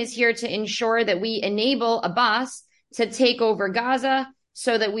Blinken is here to ensure that we enable Abbas to take over Gaza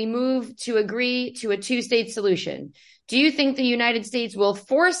so that we move to agree to a two-state solution. Do you think the United States will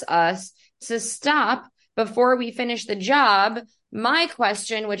force us to stop before we finish the job? My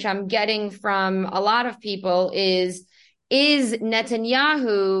question, which I'm getting from a lot of people, is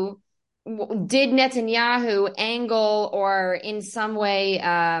Netanyahu, did Netanyahu angle or in some way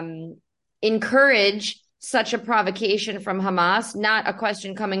encourage such a provocation from Hamas, not a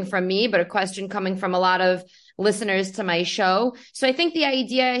question coming from me, but a question coming from a lot of listeners to my show. So I think the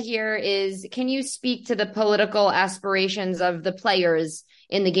idea here is, can you speak to the political aspirations of the players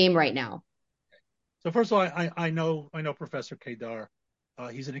in the game right now? So first of all, I know Professor Kedar.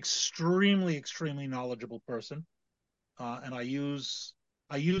 He's an extremely knowledgeable person, and I use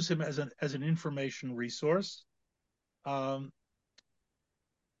him as an information resource.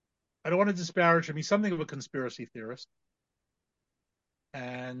 I don't want to disparage him. He's something of a conspiracy theorist,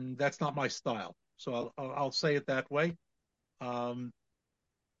 and that's not my style. So I'll say it that way. I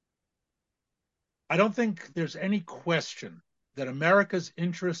don't think there's any question that America's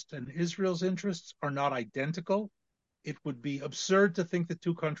interests and Israel's interests are not identical. It would be absurd to think that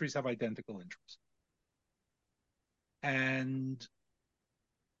two countries have identical interests.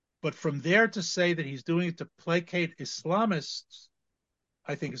 But from there to say that he's doing it to placate Islamists,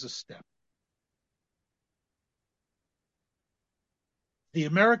 I think is a step. The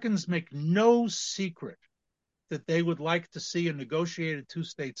Americans make no secret that they would like to see a negotiated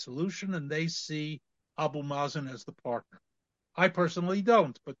two-state solution, and they see Abu Mazen as the partner. I personally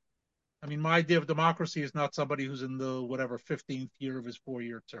don't, but I mean, my idea of democracy is not somebody who's in the 15th year of his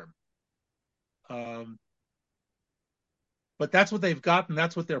 4-year term. But that's what they've got, and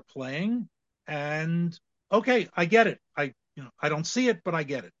that's what they're playing. And okay, I get it. I don't see it, but I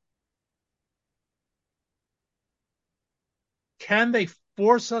get it. Can they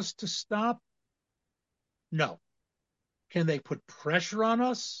force us to stop? No. Can they put pressure on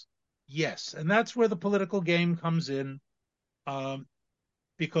us? Yes. And that's where the political game comes in.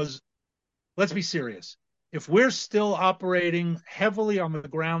 Because let's be serious. If we're still operating heavily on the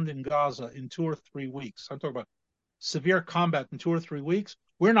ground in Gaza in 2 or 3 weeks, I'm talking about severe combat in 2 or 3 weeks,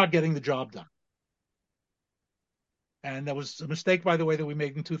 we're not getting the job done. And that was a mistake, by the way, that we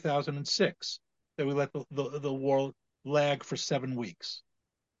made in 2006, that we let the war lag for 7 weeks.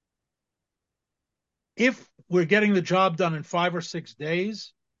 If we're getting the job done in 5 or 6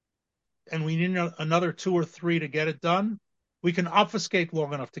 days, and we need another 2 or 3 to get it done, we can obfuscate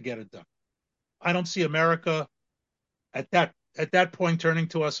long enough to get it done. I don't see America at that point turning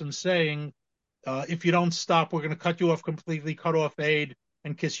to us and saying, if you don't stop, we're going to cut you off completely, cut off aid,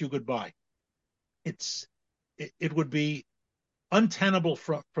 and kiss you goodbye. It would be untenable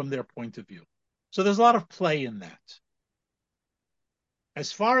from their point of view. So there's a lot of play in that.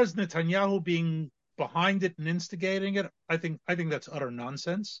 As far as Netanyahu being behind it and instigating it, I think that's utter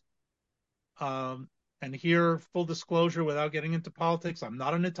nonsense. And here, full disclosure, without getting into politics, I'm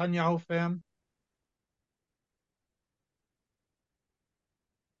not a Netanyahu fan.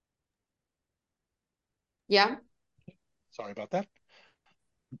 Yeah. Sorry about that.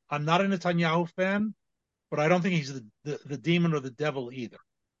 I'm not a Netanyahu fan, but I don't think he's the demon or the devil either.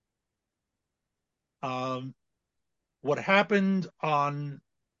 What happened on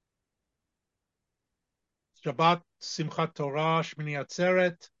Shabbat, Simchat Torah, Shmini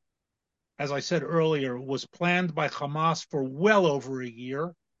Atzeret, as I said earlier, was planned by Hamas for well over a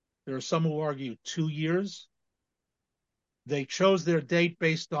year. There are some who argue 2 years. They chose their date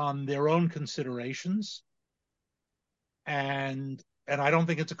based on their own considerations. And I don't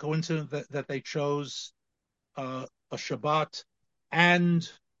think it's a coincidence that they chose a Shabbat and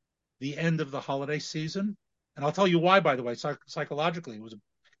the end of the holiday season. And I'll tell you why, by the way. Psychologically,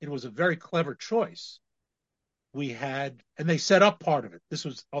 it was a very clever choice. And they set up part of it. This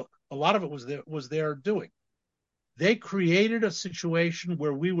was a lot of it was their doing. They created a situation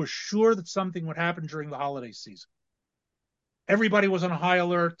where we were sure that something would happen during the holiday season. Everybody was on high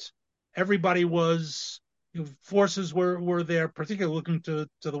alert. Everybody was, forces were there, particularly looking to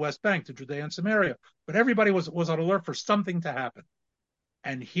the West Bank, to Judea and Samaria. But everybody was on alert for something to happen.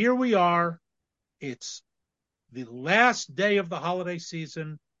 And here we are. It's the last day of the holiday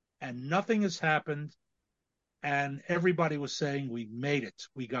season, and nothing has happened. And everybody was saying, we made it.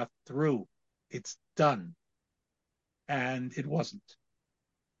 We got through. It's done. And it wasn't.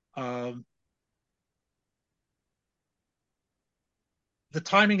 The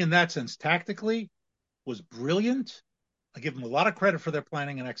timing in that sense, tactically, was brilliant. I give them a lot of credit for their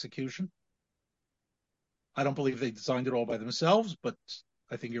planning and execution. I don't believe they designed it all by themselves, but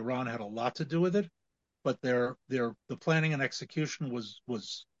I think Iran had a lot to do with it. But the planning and execution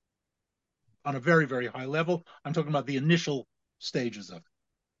was on a very, very high level. I'm talking about the initial stages of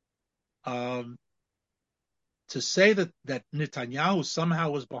it. To say that Netanyahu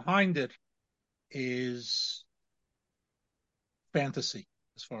somehow was behind it is fantasy,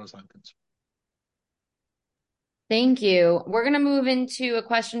 as far as I'm concerned. Thank you. We're going to move into a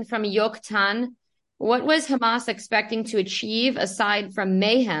question from Yoktan. What was Hamas expecting to achieve aside from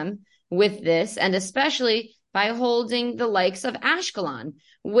mayhem with this, and especially by holding the likes of Ashkelon?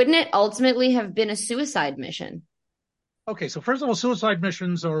 Wouldn't it ultimately have been a suicide mission? Okay, so first of all, suicide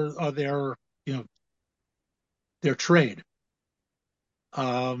missions are their, their trade.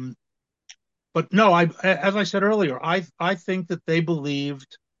 But no, as I said earlier, I think that they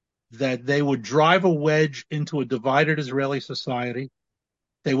believed that they would drive a wedge into a divided Israeli society.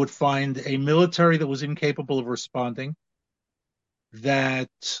 They would find a military that was incapable of responding, that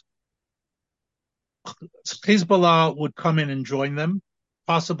Hezbollah would come in and join them,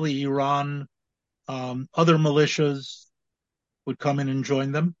 possibly Iran, other militias would come in and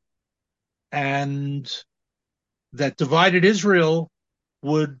join them, and that divided Israel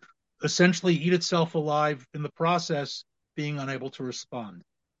would essentially eat itself alive in the process, being unable to respond.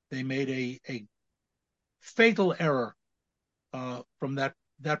 They made a fatal error from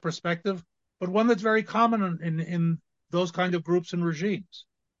that perspective, but one that's very common in those kind of groups and regimes.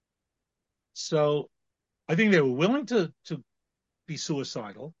 So I think they were willing to be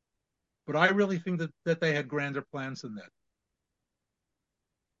suicidal, but I really think that they had grander plans than that.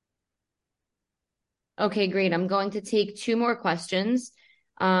 Okay, great. I'm going to take two more questions.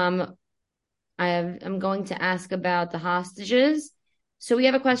 I'm going to ask about the hostages. So we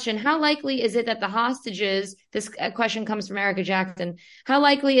have a question. How likely is it that the hostages, this question comes from Erica Jackson, how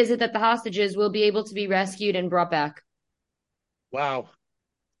likely is it that the hostages will be able to be rescued and brought back? Wow.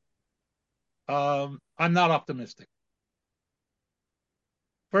 I'm not optimistic.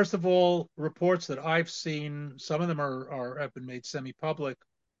 First of all, reports that I've seen, some of them have been made semi-public.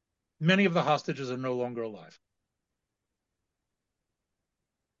 Many of the hostages are no longer alive.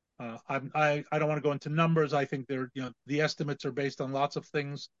 I don't want to go into numbers. I think the estimates are based on lots of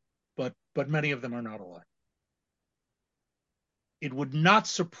things, but many of them are not alive. It would not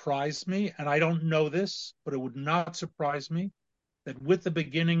surprise me, and I don't know this, but it would not surprise me that with the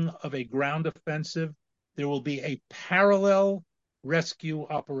beginning of a ground offensive, there will be a parallel rescue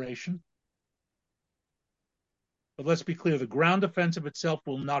operation. But let's be clear, the ground offensive itself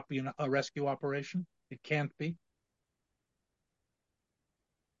will not be a rescue operation. It can't be.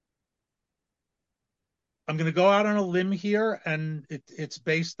 I'm going to go out on a limb here, and it's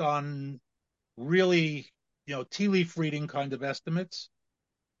based on really, tea leaf reading kind of estimates.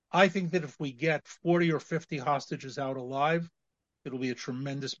 I think that if we get 40 or 50 hostages out alive, it'll be a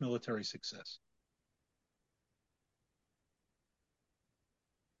tremendous military success.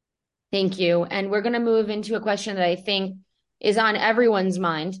 Thank you. And we're going to move into a question that I think is on everyone's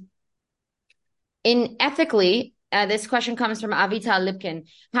mind. Ethically, this question comes from Avital Lipkin.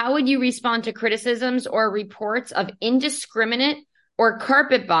 How would you respond to criticisms or reports of indiscriminate or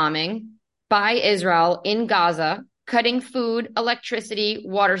carpet bombing by Israel in Gaza, cutting food, electricity,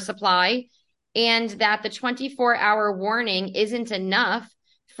 water supply, and that the 24-hour warning isn't enough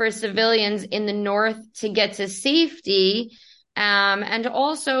for civilians in the north to get to safety? And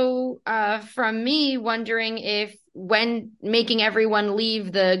also from me wondering if when making everyone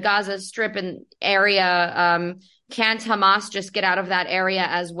leave the Gaza Strip and area, can't Hamas just get out of that area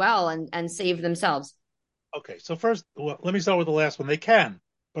as well and save themselves? Okay, so first, let me start with the last one. They can,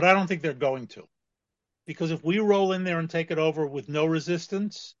 but I don't think they're going to. Because if we roll in there and take it over with no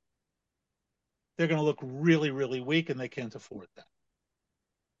resistance, they're going to look really, really weak, and they can't afford that.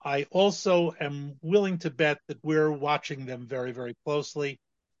 I also am willing to bet that we're watching them very, very closely.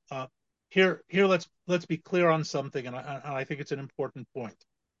 Here, let's be clear on something, and I think it's an important point.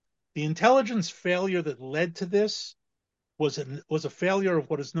 The intelligence failure that led to this was a failure of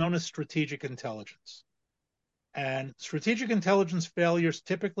what is known as strategic intelligence. And strategic intelligence failures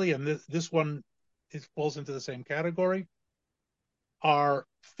typically, and this one falls into the same category, are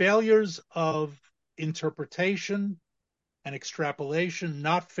failures of interpretation and extrapolation,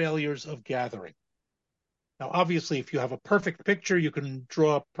 not failures of gathering. Now, obviously, if you have a perfect picture, you can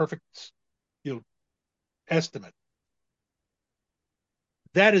draw a perfect, estimate.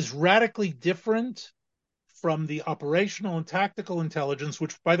 That is radically different from the operational and tactical intelligence,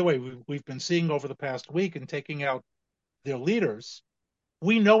 which, by the way, we've been seeing over the past week and taking out their leaders.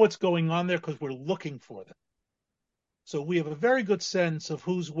 We know what's going on there because we're looking for them. So we have a very good sense of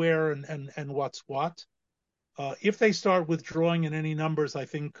who's where and what's what. If they start withdrawing in any numbers, I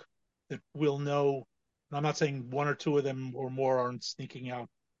think that we'll know. I'm not saying one or two of them or more aren't sneaking out,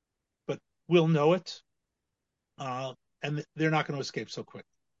 but we'll know it. And they're not going to escape so quick.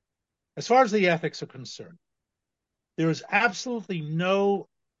 As far as the ethics are concerned, there is absolutely no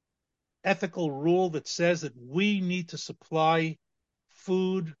ethical rule that says that we need to supply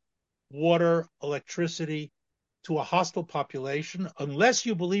food, water, electricity to a hostile population unless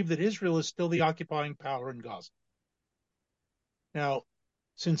you believe that Israel is still the occupying power in Gaza. Now,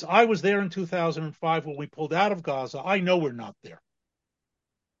 Since I was there in 2005 when we pulled out of Gaza, I know we're not there.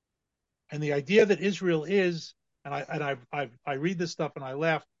 And the idea that Israel is, and I read this stuff and I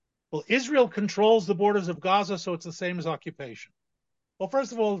laugh, well, Israel controls the borders of Gaza, so it's the same as occupation. Well,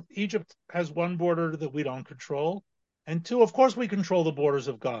 first of all, Egypt has one border that we don't control. And two, of course, we control the borders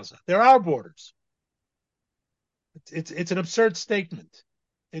of Gaza. They're our borders. It's an absurd statement.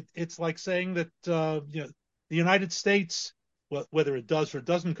 It's like saying that the United States, whether it does or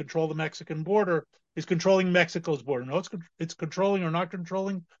doesn't control the Mexican border, is controlling Mexico's border. No, it's controlling or not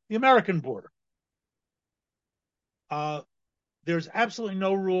controlling the American border. There's absolutely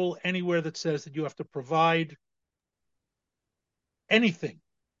no rule anywhere that says that you have to provide anything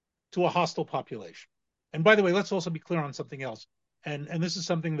to a hostile population. And by the way, let's also be clear on something else. And this is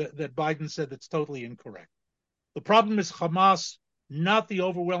something that Biden said that's totally incorrect. The problem is Hamas, not the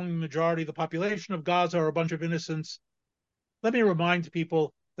overwhelming majority. The population of Gaza are a bunch of innocents. Let me remind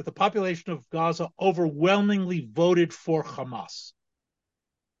people that the population of Gaza overwhelmingly voted for Hamas,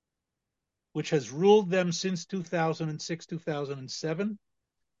 which has ruled them since 2006, 2007.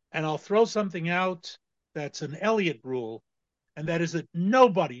 And I'll throw something out that's an Elliot rule, and that is that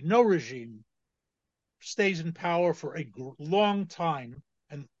nobody, no regime, stays in power for a long time,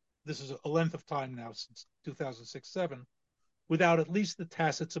 and this is a length of time now since 2006-07, without at least the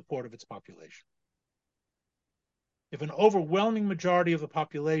tacit support of its population. If an overwhelming majority of the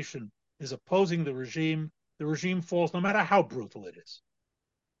population is opposing the regime falls no matter how brutal it is.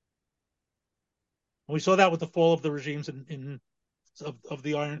 And we saw that with the fall of the regimes of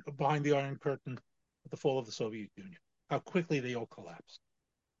the iron, behind the Iron Curtain, with the fall of the Soviet Union, how quickly they all collapsed,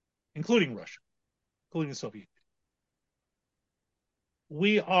 including Russia, including the Soviet Union.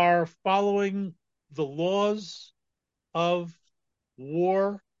 We are following the laws of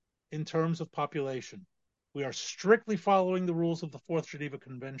war in terms of population. We are strictly following the rules of the Fourth Geneva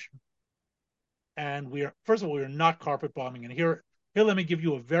Convention. And we are, first of all, we are not carpet bombing. And here let me give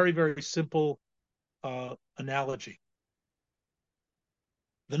you a very, very simple analogy.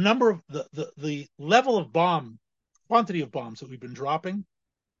 The number of the level of quantity of bombs that we've been dropping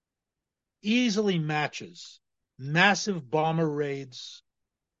easily matches massive bomber raids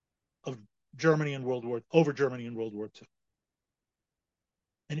of Germany in World War II.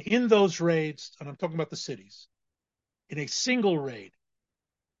 And in those raids, and I'm talking about the cities, in a single raid,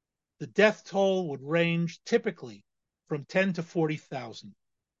 the death toll would range typically from 10 to 40,000.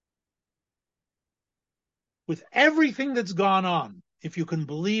 With everything that's gone on, if you can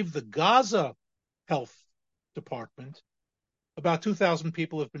believe the Gaza Health Department, about 2,000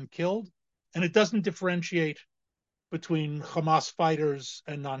 people have been killed, and it doesn't differentiate between Hamas fighters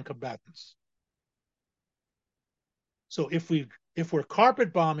and non-combatants. So if we're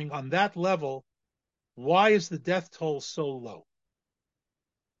carpet bombing on that level, why is the death toll so low?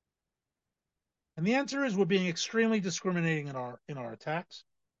 And the answer is we're being extremely discriminating in our attacks.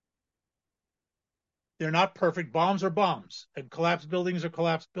 They're not perfect. Bombs are bombs, and collapsed buildings are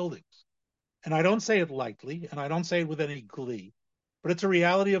collapsed buildings. And I don't say it lightly, and I don't say it with any glee, but it's a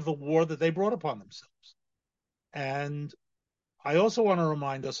reality of the war that they brought upon themselves. And I also want to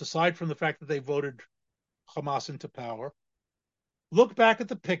remind us, aside from the fact that they voted Hamas into power, look back at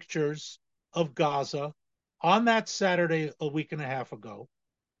the pictures of Gaza on that Saturday a week and a half ago,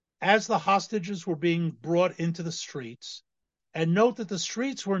 as the hostages were being brought into the streets, and note that the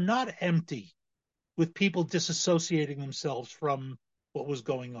streets were not empty with people disassociating themselves from what was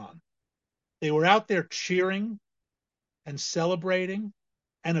going on. They were out there cheering and celebrating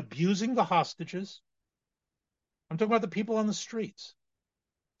and abusing the hostages. I'm talking about the people on the streets.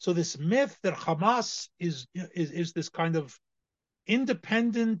 So this myth that Hamas is this kind of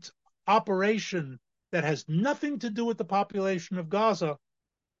independent operation that has nothing to do with the population of Gaza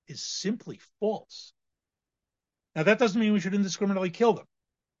is simply false. Now, that doesn't mean we should indiscriminately kill them,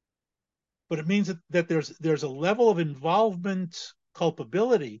 but it means that there's a level of involvement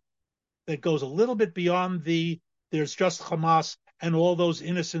culpability that goes a little bit beyond there's just Hamas and all those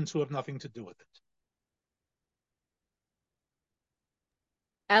innocents who have nothing to do with it.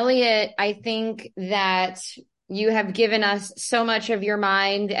 Elliot, I think that you have given us so much of your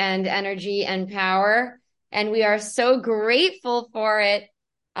mind and energy and power, and we are so grateful for it.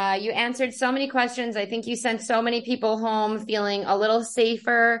 You answered so many questions. I think you sent so many people home feeling a little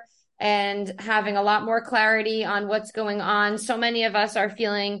safer and having a lot more clarity on what's going on. So many of us are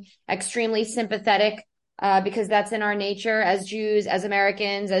feeling extremely sympathetic because that's in our nature as Jews, as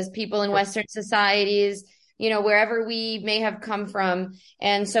Americans, as people in Western societies, wherever we may have come from.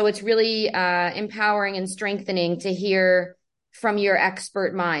 And so it's really empowering and strengthening to hear from your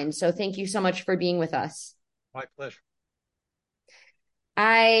expert mind. So thank you so much for being with us. My pleasure.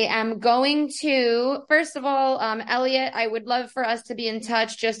 I am going to, first of all, Elliot, I would love for us to be in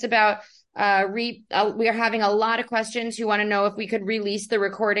touch just about we are having a lot of questions who want to know if we could release the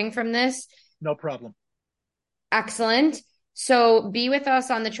recording from this. No problem. Excellent. So be with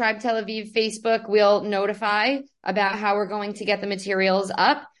us on the Tribe Tel Aviv Facebook. We'll notify about how we're going to get the materials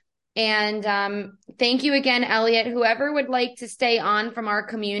up. And thank you again, Elliot. Whoever would like to stay on from our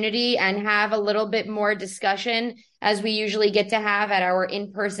community and have a little bit more discussion, as we usually get to have at our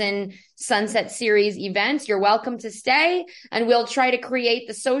in-person Sunset Series events, you're welcome to stay. And we'll try to create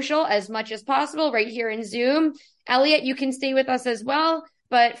the social as much as possible right here in Zoom. Elliot, you can stay with us as well.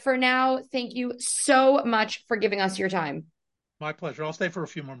 But for now, thank you so much for giving us your time. My pleasure. I'll stay for a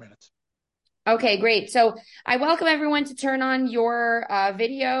few more minutes. Okay, great. So I welcome everyone to turn on your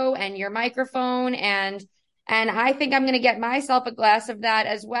video and your microphone, and I think I'm going to get myself a glass of that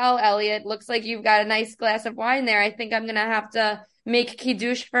as well, Elliot. Looks like you've got a nice glass of wine there. I think I'm going to have to make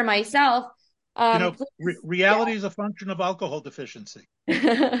kiddush for myself. Reality is a function of alcohol deficiency.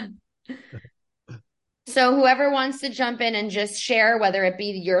 So whoever wants to jump in and just share, whether it be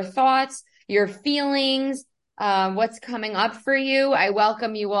your thoughts, your feelings, what's coming up for you, I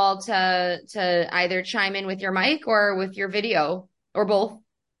welcome you all to either chime in with your mic or with your video, or both.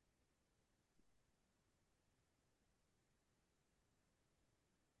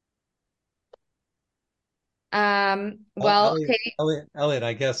 Elliot,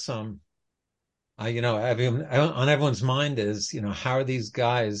 I guess on everyone's mind is, how are these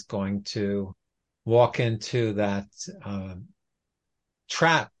guys going to walk into that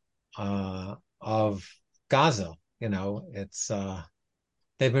trap of Gaza? It's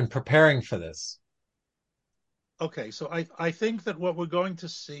they've been preparing for this. Okay, so I think that what we're going to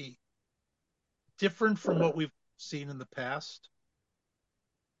see, different from what we've seen in the past,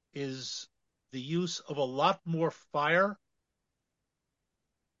 is the use of a lot more fire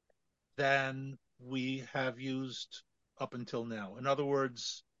than we have used up until now. In other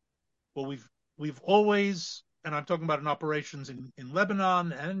words, well, we've always, and I'm talking about in operations in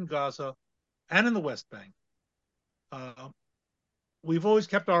Lebanon and in Gaza and in the West Bank, we've always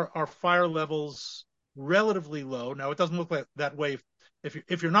kept our fire levels relatively low. Now, it doesn't look like that way.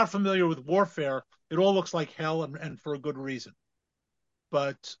 If you're not familiar with warfare, it all looks like hell, and for a good reason.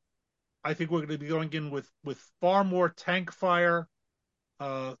 But I think we're going to be going in with far more tank fire,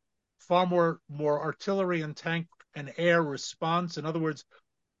 far more artillery and tank and air response. In other words,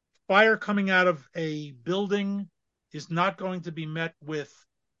 fire coming out of a building is not going to be met with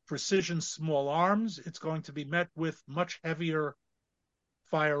precision small arms. It's going to be met with much heavier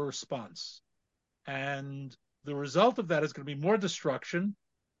fire response. And the result of that is going to be more destruction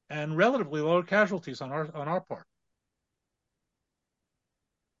and relatively lower casualties on our part.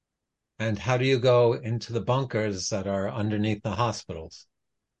 And how do you go into the bunkers that are underneath the hospitals?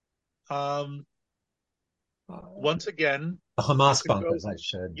 Once again, the Hamas bunkers,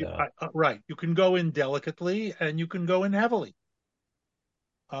 right. You can go in delicately and you can go in heavily.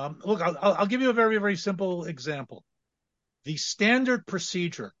 Look, I'll give you a very, very simple example. The standard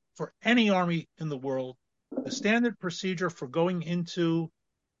procedure for any army in the world, the standard procedure for going into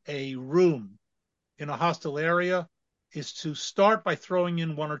a room in a hostile area is to start by throwing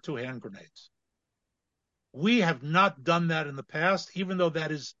in 1 or 2 hand grenades. We have not done that in the past, even though that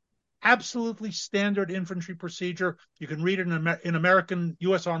is absolutely standard infantry procedure. You can read it in American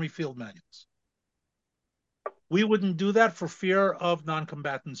U.S. Army field manuals. We wouldn't do that for fear of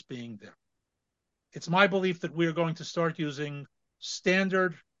non-combatants being there. It's my belief that we are going to start using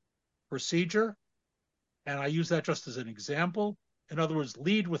standard procedure, and I use that just as an example. In other words,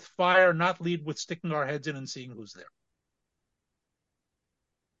 lead with fire, not lead with sticking our heads in and seeing who's there.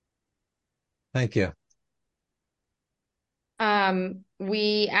 Thank you.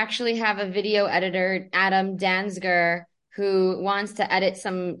 We actually have a video editor, Adam Dansger, who wants to edit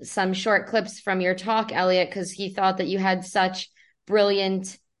some short clips from your talk, Elliot, because he thought that you had such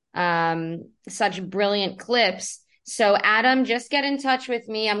brilliant clips. So Adam, just get in touch with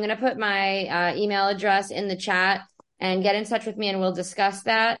me. I'm going to put my email address in the chat, and get in touch with me and we'll discuss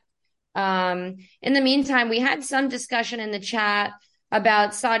that. In the meantime, we had some discussion in the chat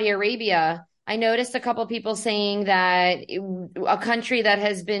about Saudi Arabia. I noticed a couple people saying that a country that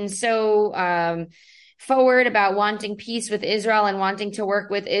has been so forward about wanting peace with Israel and wanting to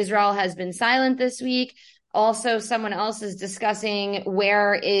work with Israel has been silent this week. Also, someone else is discussing,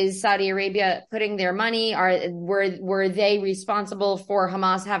 where is Saudi Arabia putting their money? Were they responsible for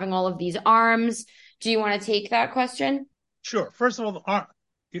Hamas having all of these arms? Do you want to take that question? Sure. First of all,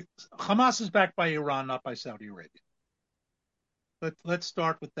 Hamas is backed by Iran, not by Saudi Arabia. Let's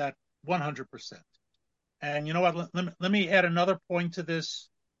start with that 100%. And you know what? Let me add another point to this,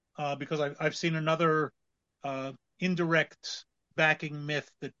 because I've seen another indirect backing myth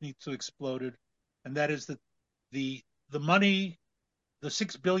that needs to exploded, and that is that the money, the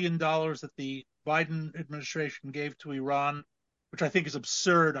 $6 billion that the Biden administration gave to Iran, which I think is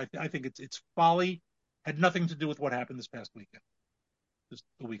absurd. I think it's folly, had nothing to do with what happened this past weekend, just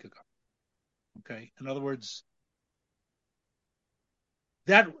a week ago. Okay, in other words,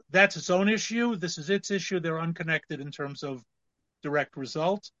 that's its own issue. This is its issue. They're unconnected in terms of direct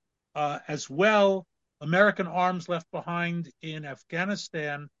result. As well, American arms left behind in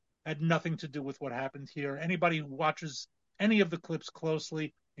Afghanistan had nothing to do with what happened here. Anybody who watches any of the clips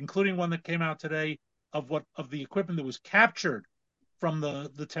closely, including one that came out today of the equipment that was captured from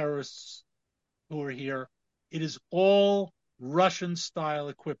the terrorists who were here, it is all Russian-style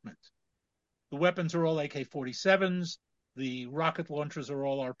equipment. The weapons are all AK-47s. The rocket launchers are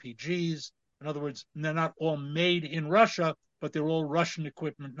all RPGs. In other words, they're not all made in Russia, but they're all Russian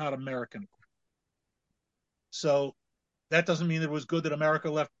equipment, not American equipment. So that doesn't mean it was good that America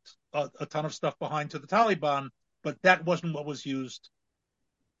left a ton of stuff behind to the Taliban, but that wasn't what was used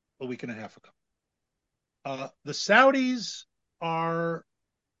a week and a half ago. The Saudis are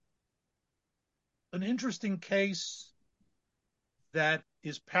an interesting case that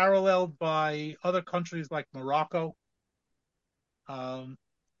is paralleled by other countries like Morocco, and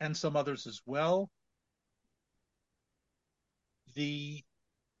some others as well. Let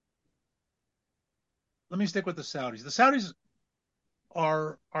me stick with the Saudis. The Saudis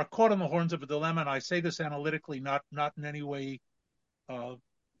are caught on the horns of a dilemma, and I say this analytically, not in any way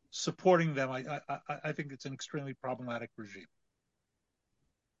supporting them. I think it's an extremely problematic regime.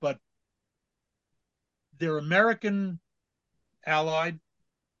 But they're American allied.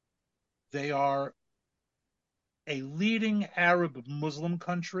 They are a leading Arab Muslim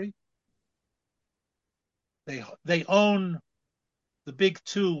country. They own the big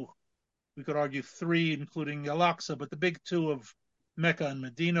two, we could argue three, including Al-Aqsa, but the big two of Mecca and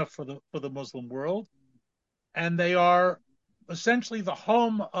Medina for the Muslim world. And they are essentially the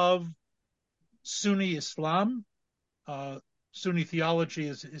home of Sunni Islam. Sunni theology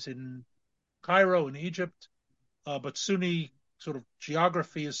is in Cairo in Egypt, but Sunni sort of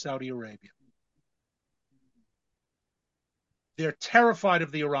geography is Saudi Arabia. They're terrified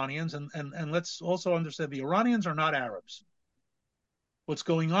of the Iranians, and let's also understand the Iranians are not Arabs. What's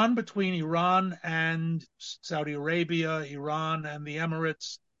going on between Iran and Saudi Arabia, Iran and the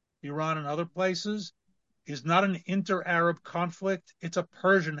Emirates, Iran and other places, is not an inter-Arab conflict. It's a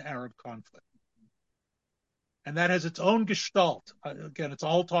Persian-Arab conflict. And that has its own gestalt. Again, it's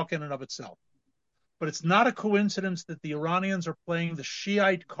all talk in and of itself. But it's not a coincidence that the Iranians are playing the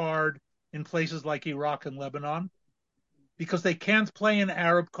Shiite card in places like Iraq and Lebanon, because they can't play an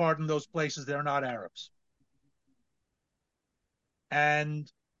Arab card in those places. They're not Arabs. And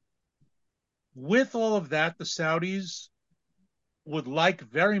with all of that, the Saudis would like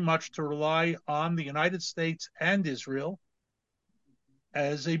very much to rely on the United States and Israel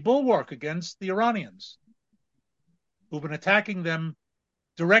as a bulwark against the Iranians, who've been attacking them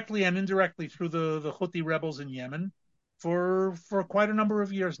directly and indirectly through the Houthi rebels in Yemen for quite a number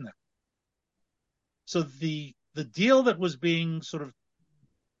of years now. So the deal that was being sort of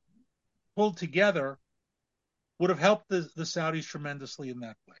pulled together would have helped the Saudis tremendously in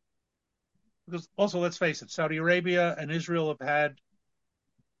that way. Because also, let's face it, Saudi Arabia and Israel have had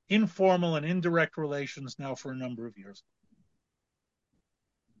informal and indirect relations now for a number of years.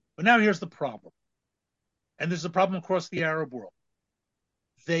 But now here's the problem. And there's a problem across the Arab world.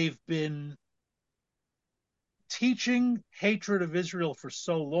 They've been teaching hatred of Israel for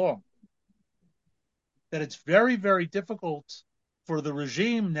so long that it's very, very difficult for the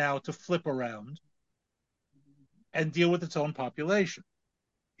regime now to flip around and deal with its own population.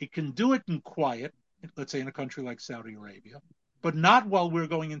 It can do it in quiet, let's say in a country like Saudi Arabia, but not while we're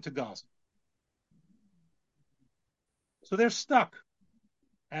going into Gaza. So they're stuck,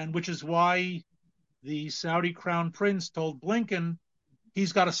 and which is why the Saudi crown prince told Blinken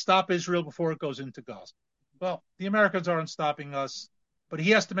he's got to stop Israel before it goes into Gaza. Well, the Americans aren't stopping us, but he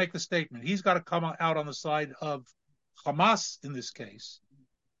has to make the statement. He's got to come out on the side of Hamas in this case,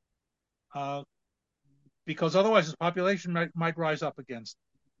 because otherwise his population might rise up against him.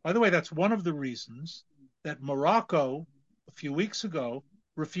 By the way, that's one of the reasons that Morocco, a few weeks ago,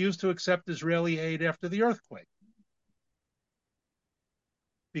 refused to accept Israeli aid after the earthquake.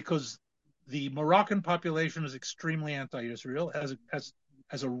 Because the Moroccan population is extremely anti-Israel as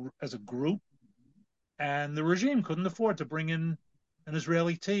a group, and the regime couldn't afford to bring in an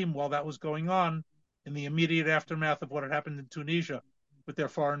Israeli team while that was going on in the immediate aftermath of what had happened in Tunisia, with their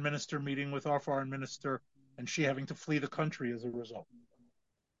foreign minister meeting with our foreign minister and she having to flee the country as a result.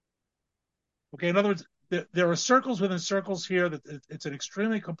 Okay, in other words, there are circles within circles here. That it's an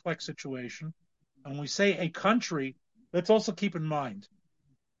extremely complex situation. And when we say a country, let's also keep in mind,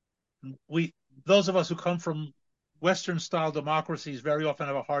 those of us who come from Western-style democracies very often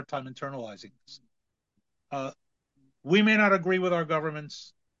have a hard time internalizing this. We may not agree with our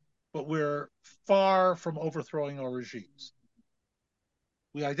governments, but we're far from overthrowing our regimes.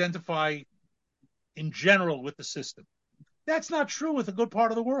 We identify, in general, with the system. That's not true with a good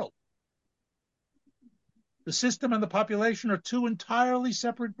part of the world. The system and the population are two entirely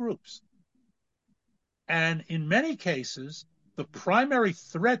separate groups. And in many cases, the primary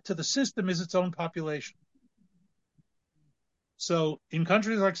threat to the system is its own population. So in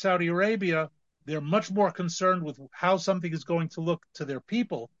countries like Saudi Arabia, they're much more concerned with how something is going to look to their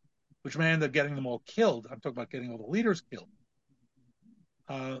people, which may end up getting them all killed. I'm talking about getting all the leaders killed,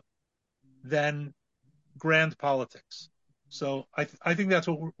 than grand politics. So I think that's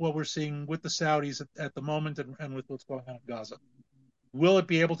what we're seeing with the Saudis at the moment and with what's going on in Gaza. Will it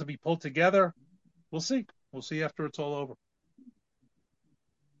be able to be pulled together? We'll see. We'll see after it's all over.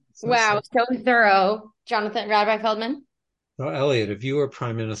 Wow, so thorough. Jonathan, Rabbi Feldman? So, Elliot, if you were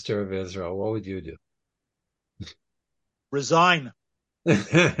Prime Minister of Israel, what would you do? Resign. What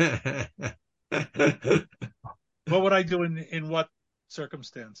would I do in what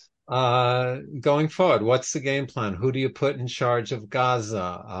circumstance? Going forward, what's the game plan? Who do you put in charge of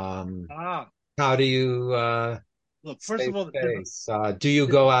Gaza? How do you look? First of all, do you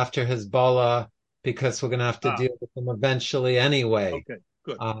go after Hezbollah because we're going to have to deal with them eventually anyway? Okay,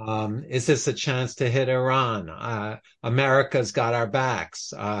 good. Is this a chance to hit Iran? America's got our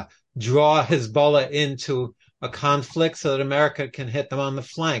backs. Draw Hezbollah into a conflict so that America can hit them on the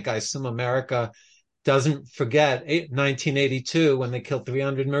flank. I assume America doesn't forget 1982 when they killed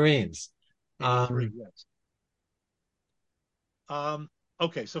 300 Marines. Yes.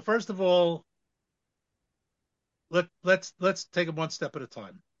 Okay, so first of all, let's take it one step at a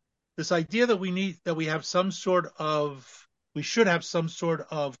time. This idea that we should have some sort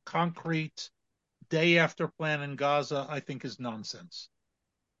of concrete day after plan in Gaza, I think is nonsense.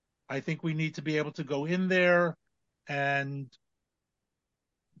 I think we need to be able to go in there and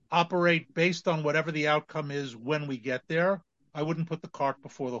operate based on whatever the outcome is when we get there. I wouldn't put the cart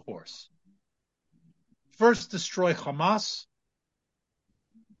before the horse. First, destroy Hamas,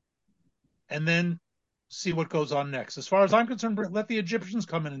 and then see what goes on next. As far as I'm concerned, let the Egyptians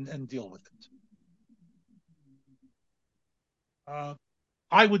come in and deal with it.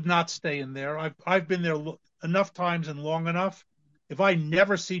 I would not stay in there. I've been there enough times and long enough. If I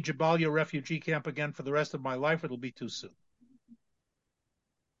never see Jabalia refugee camp again for the rest of my life, it'll be too soon.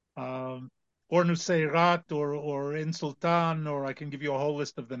 Or Nusayrat, or In Sultan, or I can give you a whole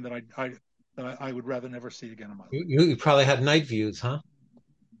list of them that I would rather never see again in my life. You probably had night views, huh?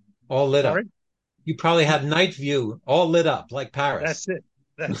 All lit up. You probably had night view, all lit up like Paris.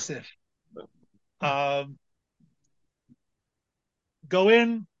 That's it. Go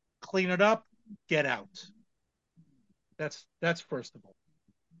in, clean it up, get out. That's first of all.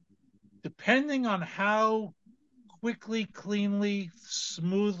 Depending on how quickly, cleanly,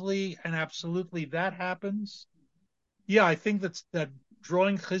 smoothly, and absolutely that happens, yeah, I think that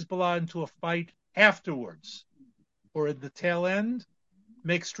drawing Hezbollah into a fight afterwards or at the tail end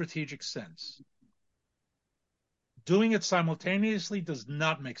makes strategic sense. Doing it simultaneously does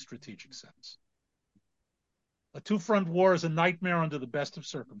not make strategic sense. A two-front war is a nightmare under the best of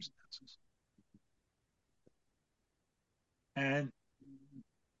circumstances. And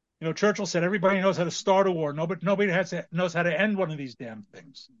Churchill said everybody knows how to start a war. Nobody knows how to end one of these damn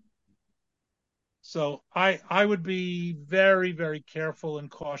things. So I would be very, very careful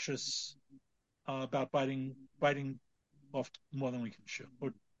and cautious about biting off more than we can chew.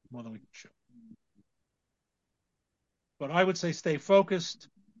 But I would say stay focused.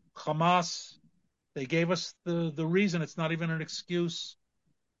 Hamas, they gave us the reason. It's not even an excuse.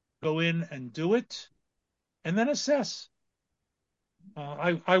 Go in and do it, and then assess.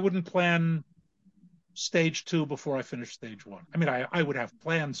 I wouldn't plan stage 2 before I finish stage 1. I mean, I would have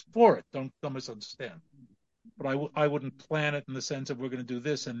plans for it. Don't misunderstand. But I wouldn't plan it in the sense of we're going to do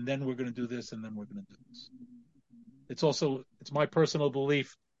this, and then we're going to do this, and then we're going to do this. It's my personal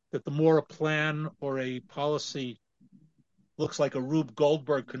belief that the more a plan or a policy looks like a Rube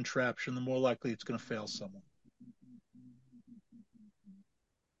Goldberg contraption, the more likely it's going to fail someone.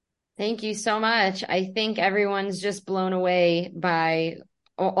 Thank you so much. I think everyone's just blown away by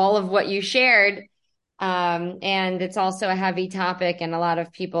all of what you shared. And it's also a heavy topic, and a lot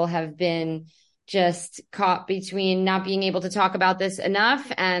of people have been just caught between not being able to talk about this enough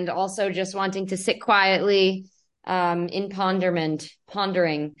and also just wanting to sit quietly in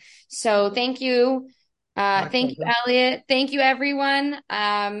pondering. So thank you. Thank you, Elliot. Thank you, everyone.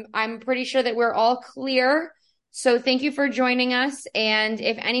 I'm pretty sure that we're all clear. So thank you for joining us. And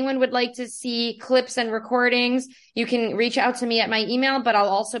if anyone would like to see clips and recordings, you can reach out to me at my email, but I'll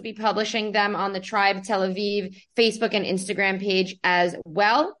also be publishing them on the Tribe Tel Aviv Facebook and Instagram page as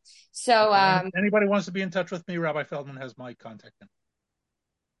well. So anybody wants to be in touch with me, Rabbi Feldman has my contact info.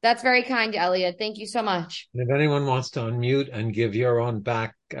 That's very kind, Elliot. Thank you so much. And if anyone wants to unmute and give your own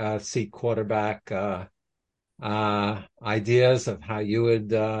back seat quarterback ideas of how you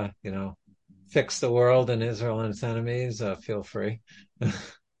would, fix the world and Israel and its enemies, feel free.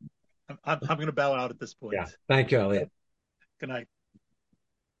 I'm going to bow out at this point. Yeah. Thank you, Elliot. Good night.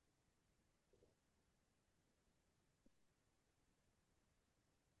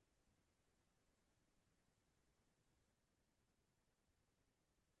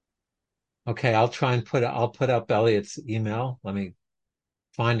 Okay, I'll put up Elliot's email. Let me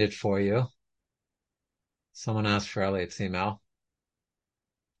find it for you. Someone asked for Elliot's email.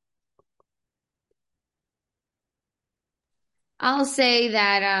 I'll say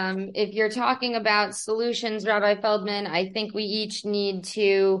that if you're talking about solutions, Rabbi Feldman, I think we each need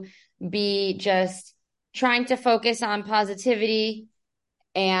to be just trying to focus on positivity.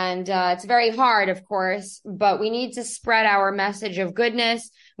 And it's very hard, of course, but we need to spread our message of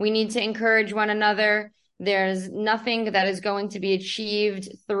goodness. We need to encourage one another. There's nothing that is going to be achieved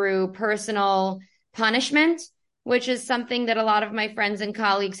through personal punishment, which is something that a lot of my friends and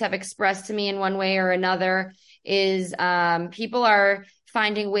colleagues have expressed to me in one way or another, is people are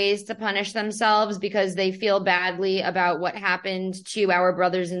finding ways to punish themselves because they feel badly about what happened to our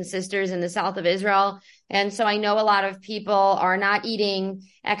brothers and sisters in the south of Israel. And so I know a lot of people are not eating,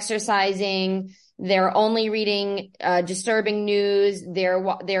 exercising. They're only reading disturbing news.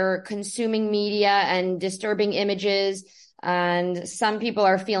 They're consuming media and disturbing images. And some people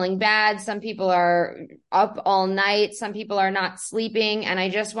are feeling bad. Some people are up all night. Some people are not sleeping. And I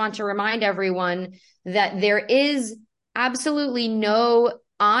just want to remind everyone that there is absolutely no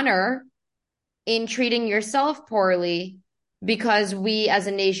honor in treating yourself poorly because we as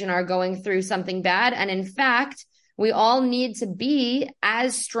a nation are going through something bad. And in fact, we all need to be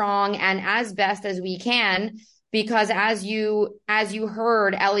as strong and as best as we can, because as you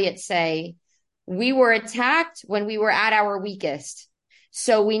heard Elliot say, we were attacked when we were at our weakest.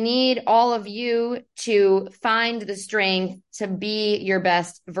 So we need all of you to find the strength to be your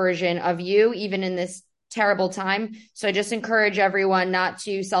best version of you, even in this terrible time. So I just encourage everyone not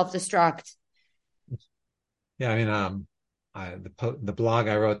to self-destruct. Yeah, the blog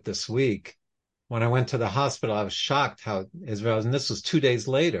I wrote this week, when I went to the hospital, I was shocked how Israel, and this was 2 days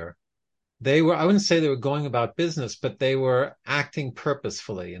later, I wouldn't say they were going about business, but they were acting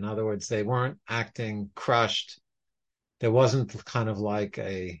purposefully. In other words, they weren't acting crushed. There wasn't kind of like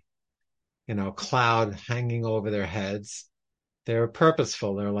a, cloud hanging over their heads. They were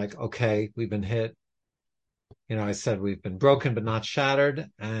purposeful. They're like, okay, we've been hit. I said, we've been broken, but not shattered.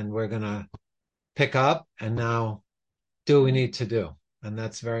 And we're going to pick up and now do what we need to do. And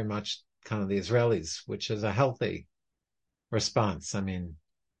that's very much kind of the Israelis, which is a healthy response. I mean,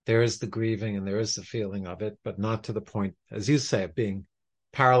 there is the grieving and there is the feeling of it, but not to the point, as you say, of being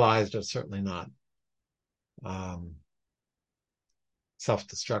paralyzed, or certainly not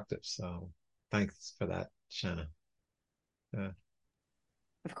self-destructive. So thanks for that, Shanna.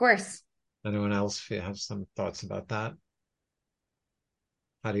 Of course. Anyone else have some thoughts about that?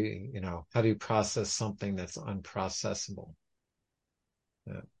 How do you process something that's unprocessable?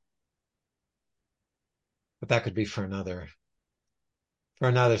 Yeah. But that could be for another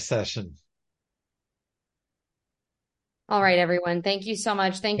session. All right, everyone. Thank you so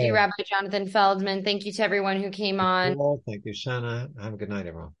much. Thank you, Rabbi Jonathan Feldman. Thank you to everyone who came on. Thank you, Shanna. Have a good night,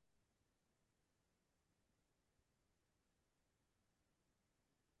 everyone.